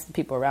it's nice that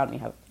people around me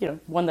have,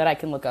 one that I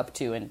can look up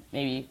to and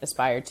maybe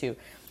aspire to.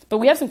 But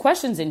we have some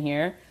questions in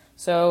here.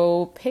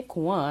 So pick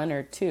one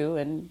or two,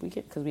 and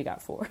because we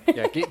got four.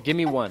 Yeah, give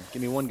me one.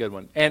 Give me one good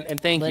one. And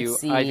thank you.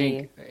 See. I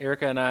think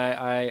Erica and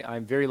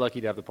I'm very lucky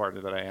to have the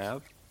partner that I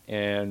have,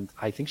 and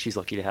I think she's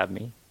lucky to have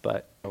me.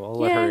 But we'll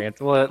let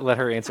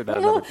her answer that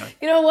another time.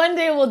 One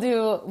day we'll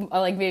do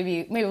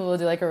maybe we'll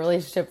do like a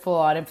relationship full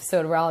on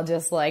episode where I'll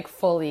just like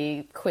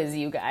fully quiz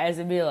you guys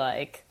and be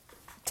like,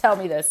 tell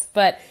me this.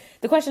 But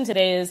the question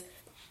today is,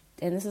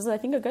 and this is, I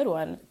think, a good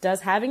one.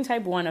 Does having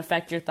type 1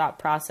 affect your thought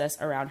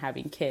process around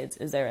having kids?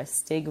 Is there a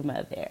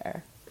stigma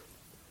there?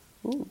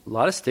 Ooh. A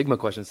lot of stigma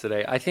questions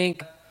today. I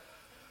think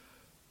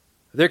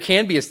there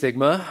can be a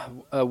stigma.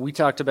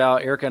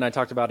 Erica and I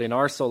talked about in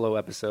our solo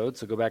episode,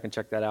 so go back and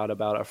check that out,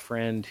 about a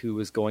friend who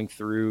was going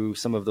through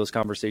some of those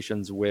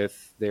conversations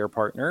with their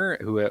partner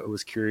who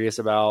was curious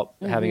about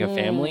having a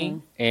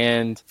family.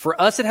 And for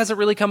us, it hasn't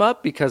really come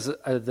up because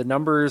the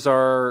numbers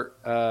are,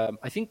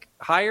 I think,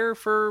 higher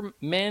for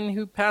men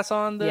who pass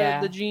on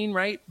the gene,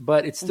 right?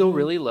 But it's still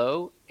really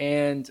low.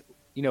 And,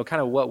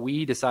 kind of what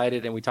we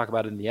decided, and we talk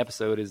about it in the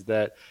episode, is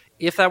that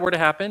if that were to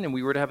happen and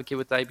we were to have a kid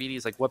with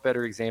diabetes, like what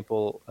better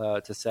example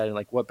to set, and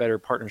like what better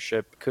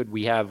partnership could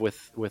we have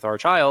with our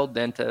child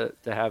than to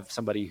have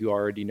somebody who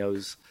already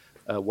knows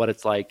what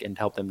it's like and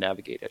help them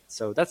navigate it.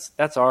 So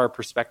that's our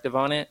perspective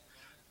on it.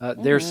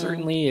 There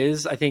certainly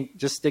is, I think,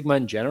 just stigma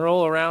in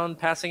general around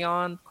passing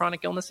on chronic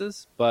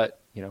illnesses, but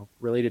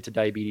related to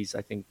diabetes,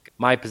 I think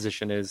my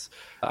position is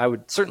I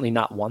would certainly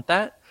not want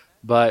that,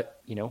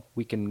 but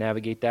we can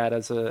navigate that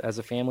as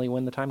a family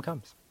when the time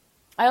comes.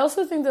 I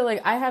also think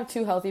that, I have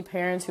two healthy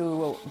parents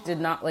who did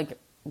not,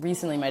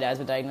 recently my dad's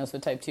been diagnosed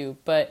with type 2,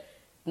 but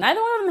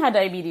Neither one of them had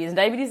diabetes.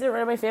 Diabetes didn't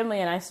run in my family,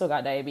 and I still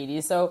got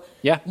diabetes. So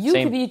Yeah, you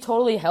same. could be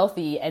totally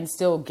healthy and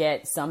still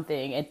get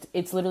something.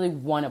 It's literally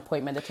one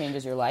appointment that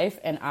changes your life.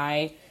 And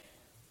I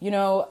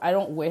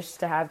don't wish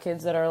to have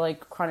kids that are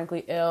like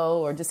chronically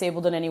ill or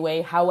disabled in any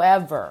way.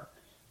 However,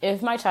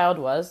 if my child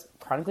was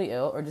chronically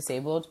ill or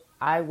disabled,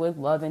 I would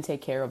love and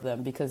take care of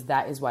them because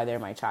that is why they're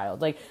my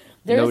child. Like,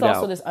 there's No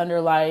also doubt. this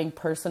underlying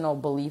personal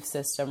belief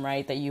system,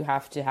 right, that you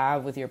have to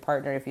have with your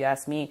partner, if you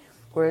ask me,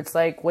 where it's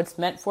like, what's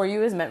meant for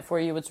you is meant for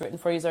you. What's written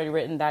for you is already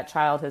written. That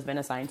child has been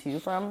assigned to you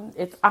from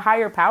it's a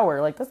higher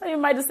power. Like, that's not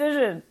even my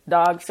decision,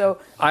 dog. So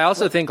I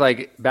also think,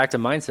 like, back to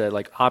mindset,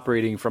 like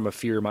operating from a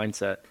fear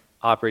mindset,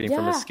 operating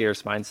from a yeah,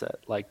 scarce mindset.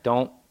 Like,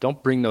 don't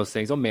bring those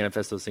things, don't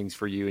manifest those things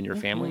for you and your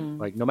family.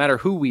 Like, no matter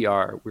who we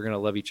are, we're going to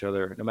love each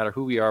other. No matter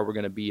who we are, we're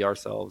going to be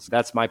ourselves.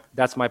 That's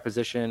my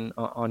position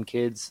on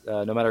kids.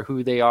 No matter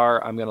who they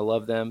are, I'm going to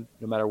love them.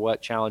 No matter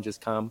what challenges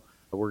come,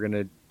 we're going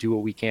to do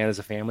what we can as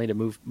a family to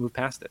move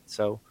past it.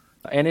 So,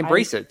 and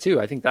embrace it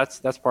too. I think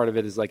that's part of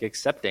it, is like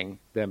accepting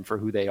them for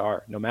who they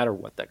are, no matter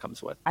what that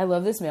comes with. I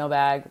love this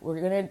mailbag.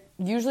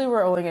 Usually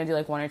we're only going to do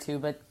like one or two,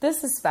 but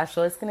this is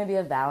special. It's going to be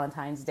a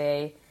Valentine's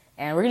Day,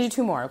 and we're going to do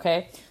two more,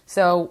 okay?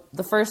 So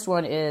the first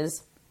one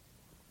is,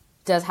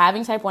 does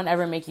having type 1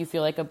 ever make you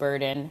feel like a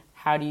burden?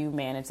 How do you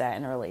manage that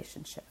in a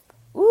relationship?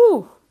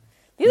 Ooh,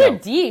 these are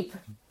deep.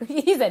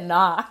 He said,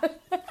 nah.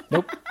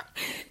 Nope.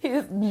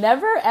 He's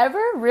never,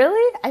 ever?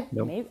 Really?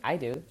 Nope. Maybe I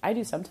do. I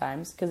do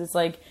sometimes, because it's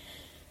like,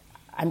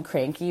 I'm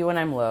cranky when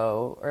I'm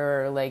low,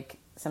 or like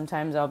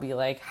sometimes I'll be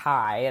like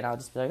high and I'll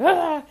just be like,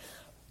 ah.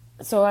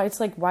 So it's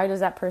like, why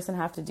does that person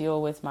have to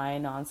deal with my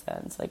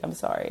nonsense? Like, I'm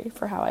sorry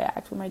for how I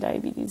act when my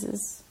diabetes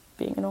is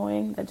being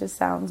annoying. That just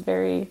sounds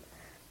very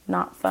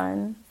not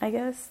fun, I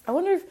guess. I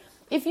wonder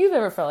if you've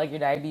ever felt like your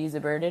diabetes is a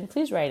burden.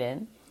 Please write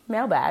in.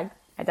 Mailbag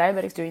at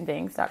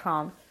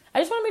diabeticsdoingthings.com. I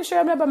just want to make sure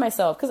I'm not by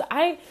myself, because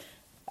I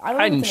don't know if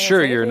I'm it's an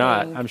sure answer you're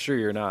not. everything. I'm sure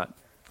you're not.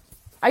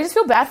 I just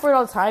feel bad for it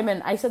all the time,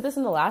 and I said this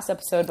in the last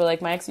episode, but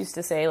like my ex used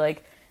to say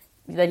like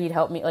that he'd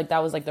help me, like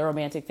that was like the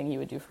romantic thing he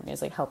would do for me,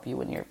 is like help you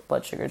when your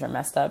blood sugars are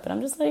messed up, and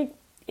I'm just like,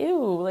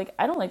 ew, like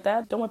I don't like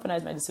that. Don't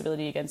weaponize my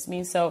disability against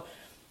me. So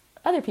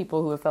other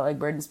people who have felt like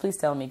burdens, please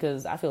tell me,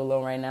 because I feel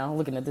alone right now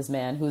looking at this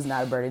man who's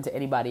not a burden to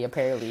anybody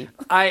apparently.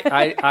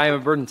 I am a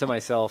burden to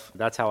myself.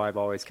 That's how I've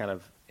always kind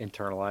of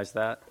internalized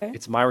that. Okay.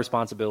 It's my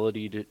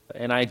responsibility to,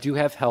 and I do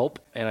have help,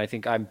 and I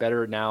think I'm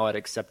better now at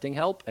accepting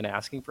help and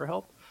asking for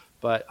help.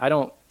 But I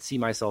don't see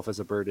myself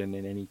as a burden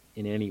in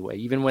any way.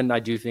 Even when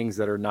I do things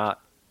that are not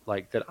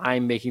like that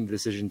I'm making the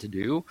decision to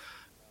do,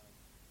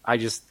 I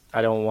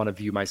don't want to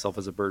view myself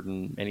as a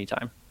burden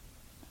anytime.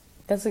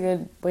 That's a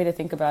good way to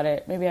think about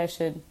it. Maybe I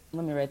should,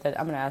 let me write that.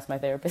 I'm going to ask my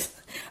therapist.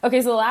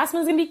 Okay, so the last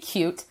one's going to be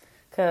cute,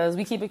 because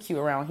we keep it cute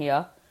around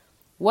here.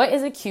 What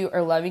is a cute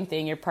or loving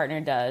thing your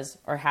partner does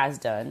or has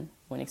done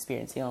when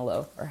experiencing a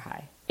low or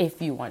high? If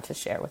you want to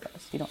share with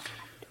us. You don't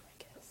have to,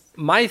 I guess.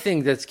 My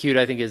thing that's cute,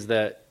 I think, is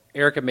that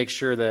Erica makes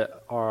sure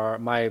that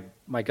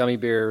my gummy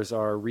bears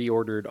are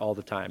reordered all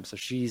the time. So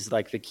she's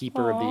like the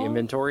keeper of the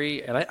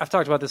inventory. And I've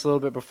talked about this a little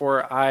bit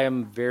before. I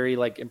am very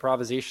like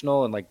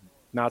improvisational and like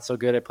not so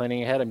good at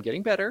planning ahead. I'm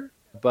getting better,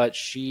 but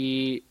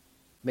she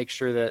makes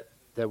sure that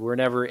we're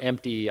never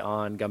empty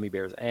on gummy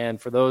bears.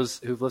 And for those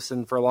who've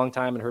listened for a long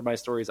time and heard my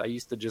stories, I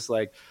used to just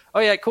like, oh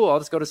yeah, cool, I'll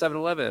just go to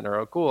 7-Eleven, or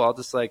oh, cool, I'll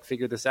just like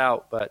figure this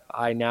out. But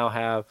I now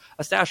have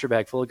a stasher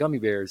bag full of gummy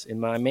bears in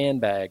my man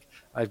bag.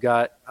 I've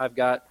got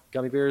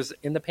gummy bears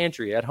in the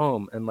pantry at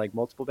home, and like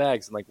multiple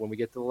bags. And like when we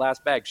get to the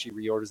last bag, she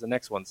reorders the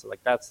next one. So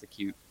like that's the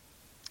cute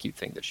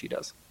thing that she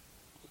does.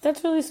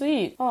 That's really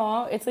sweet.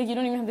 Aw, it's like you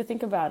don't even have to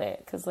think about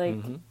it, because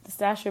like the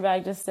stasher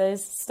bag just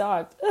says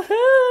stocked.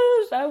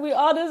 We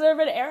all deserve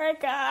an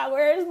Erica.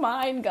 Where's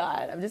mine,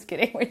 God? I'm just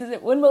kidding.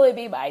 When will it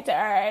be my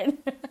turn?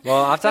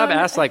 Well, I've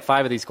asked like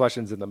 5 of these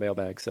questions in the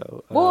mailbag.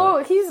 So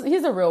Well,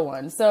 he's a real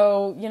one.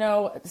 So,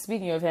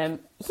 speaking of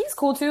him, he's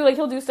cool too. Like,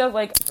 he'll do stuff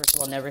like, first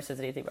of all, never says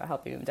anything about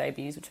helping with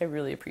diabetes, which I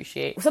really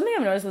appreciate. Something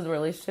I've noticed with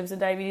relationships and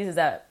diabetes is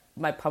that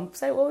my pump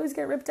site will always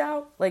get ripped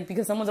out, like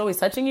because someone's always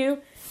touching you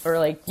or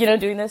like,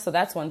 doing this. So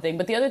that's one thing.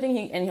 But the other thing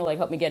he'll like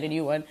help me get a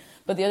new one.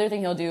 But the other thing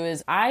he'll do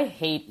is, I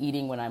hate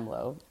eating when I'm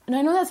low. And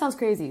I know that sounds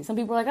crazy. Some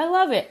people are like, I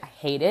love it. I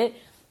hate it.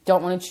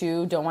 Don't want to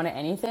chew. Don't want to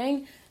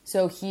anything.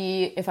 So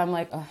if I'm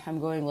like, oh, I'm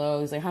going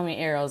low, he's like, how many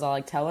arrows? I'll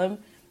like tell him.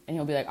 And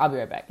he'll be like, I'll be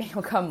right back. And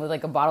he'll come with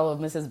like a bottle of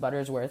Mrs.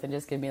 Buttersworth and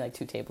just give me like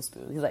 2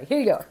 tablespoons. He's like, here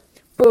you go.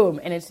 Boom.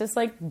 And it's just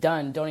like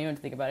done. Don't even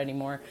think about it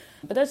anymore.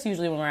 But that's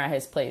usually when we're at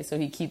his place. So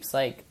he keeps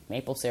like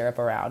maple syrup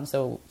around.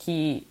 So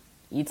he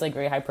eats like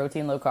very high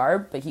protein, low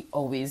carb, but he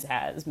always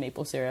has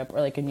maple syrup or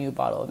like a new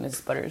bottle of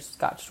Mrs.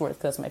 Butterscotch because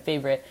that's my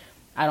favorite.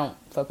 I don't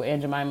fuck with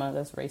Aunt Jemima.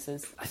 That's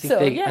racist. I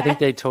think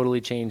they totally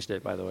changed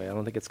it, by the way. I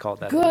don't think it's called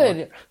that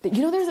Good.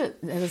 anymore.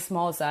 There's a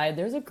small aside.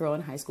 There's a girl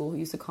in high school who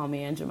used to call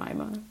me Aunt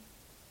Jemima.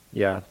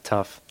 Yeah,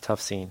 tough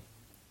scene.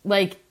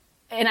 Like,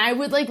 and I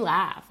would like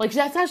laugh. Like,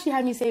 that's how she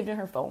had me saved in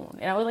her phone.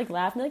 And I would like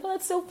laugh and be like, oh,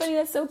 that's so funny.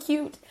 That's so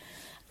cute.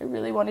 I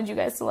really wanted you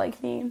guys to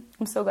like me.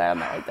 I'm so glad I'm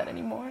not like that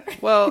anymore.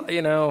 Well,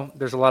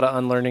 there's a lot of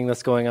unlearning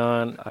that's going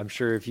on. I'm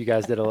sure if you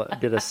guys did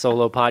a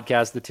solo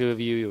podcast, the two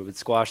of you, it would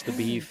squash the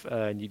beef,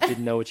 and you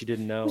didn't know what you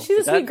didn't know.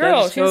 She's a sweet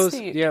girl. She's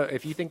sweet. Yeah,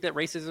 if you think that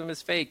racism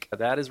is fake,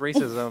 that is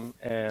racism,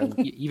 and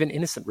even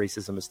innocent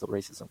racism is still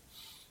racism.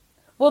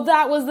 Well,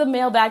 that was the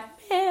mailbag.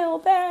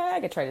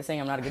 Mailbag. I tried to sing.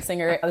 I'm not a good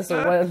singer. This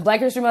is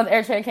Black History Month.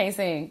 Eritrea can't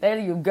sing. There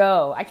you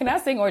go. I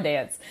cannot sing or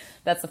dance.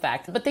 That's the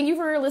fact. But thank you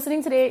for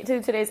listening today to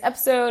today's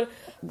episode.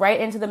 Right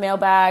into the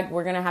mailbag.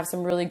 We're going to have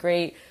some really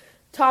great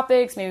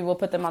topics. Maybe we'll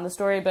put them on the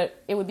story, but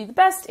it would be the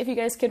best if you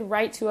guys could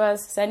write to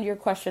us, send your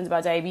questions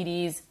about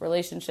diabetes,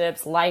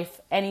 relationships,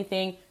 life,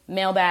 anything.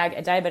 Mailbag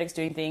at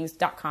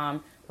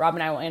diabeticsdoingthings.com. Rob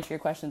and I will answer your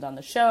questions on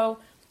the show.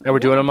 And we're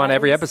doing them on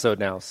every episode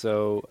now,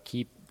 so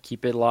keep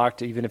it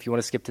locked, even if you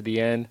want to skip to the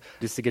end,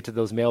 just to get to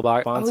those mailbox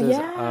responses.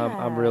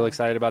 I'm real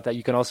excited about that.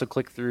 You can also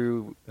click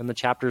through in the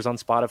chapters on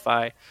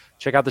Spotify.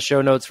 Check out the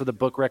show notes for the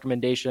book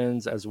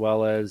recommendations, as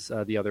well as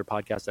the other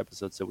podcast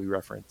episodes that we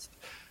referenced.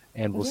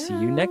 And we'll see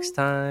you next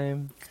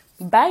time.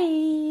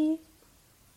 Bye.